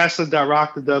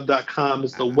 BlackWrestling.rockthedub.com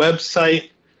is the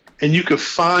website. And you can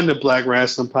find the Black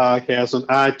Wrestling Podcast on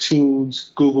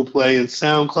iTunes, Google Play, and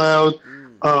SoundCloud.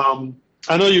 I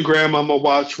know your grandmama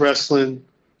watch wrestling.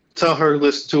 Tell her to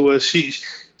listen to us.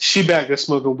 She back to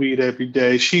smoking weed every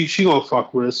day. She gonna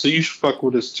fuck with us, so you should fuck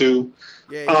with us too.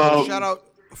 Yeah, shout out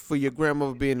for your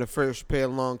grandmother being the first pair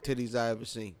of long titties I ever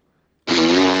seen.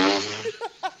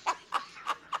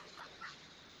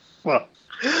 Well,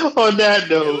 on that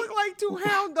They note, look like two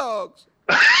hound dogs.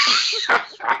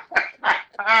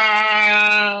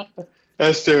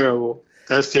 That's terrible.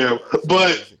 That's terrible.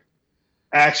 But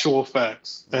actual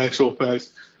facts. Actual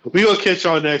facts. We gonna catch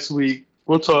y'all next week.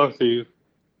 We'll talk to you.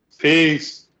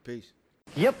 Peace. Peace.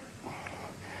 Yep.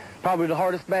 Probably the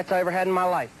hardest match I ever had in my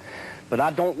life. But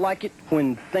I don't like it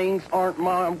when things aren't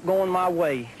going my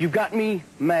way. You got me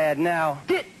mad now.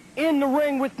 Get in the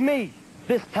ring with me.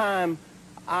 This time,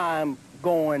 I'm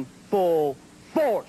going full force.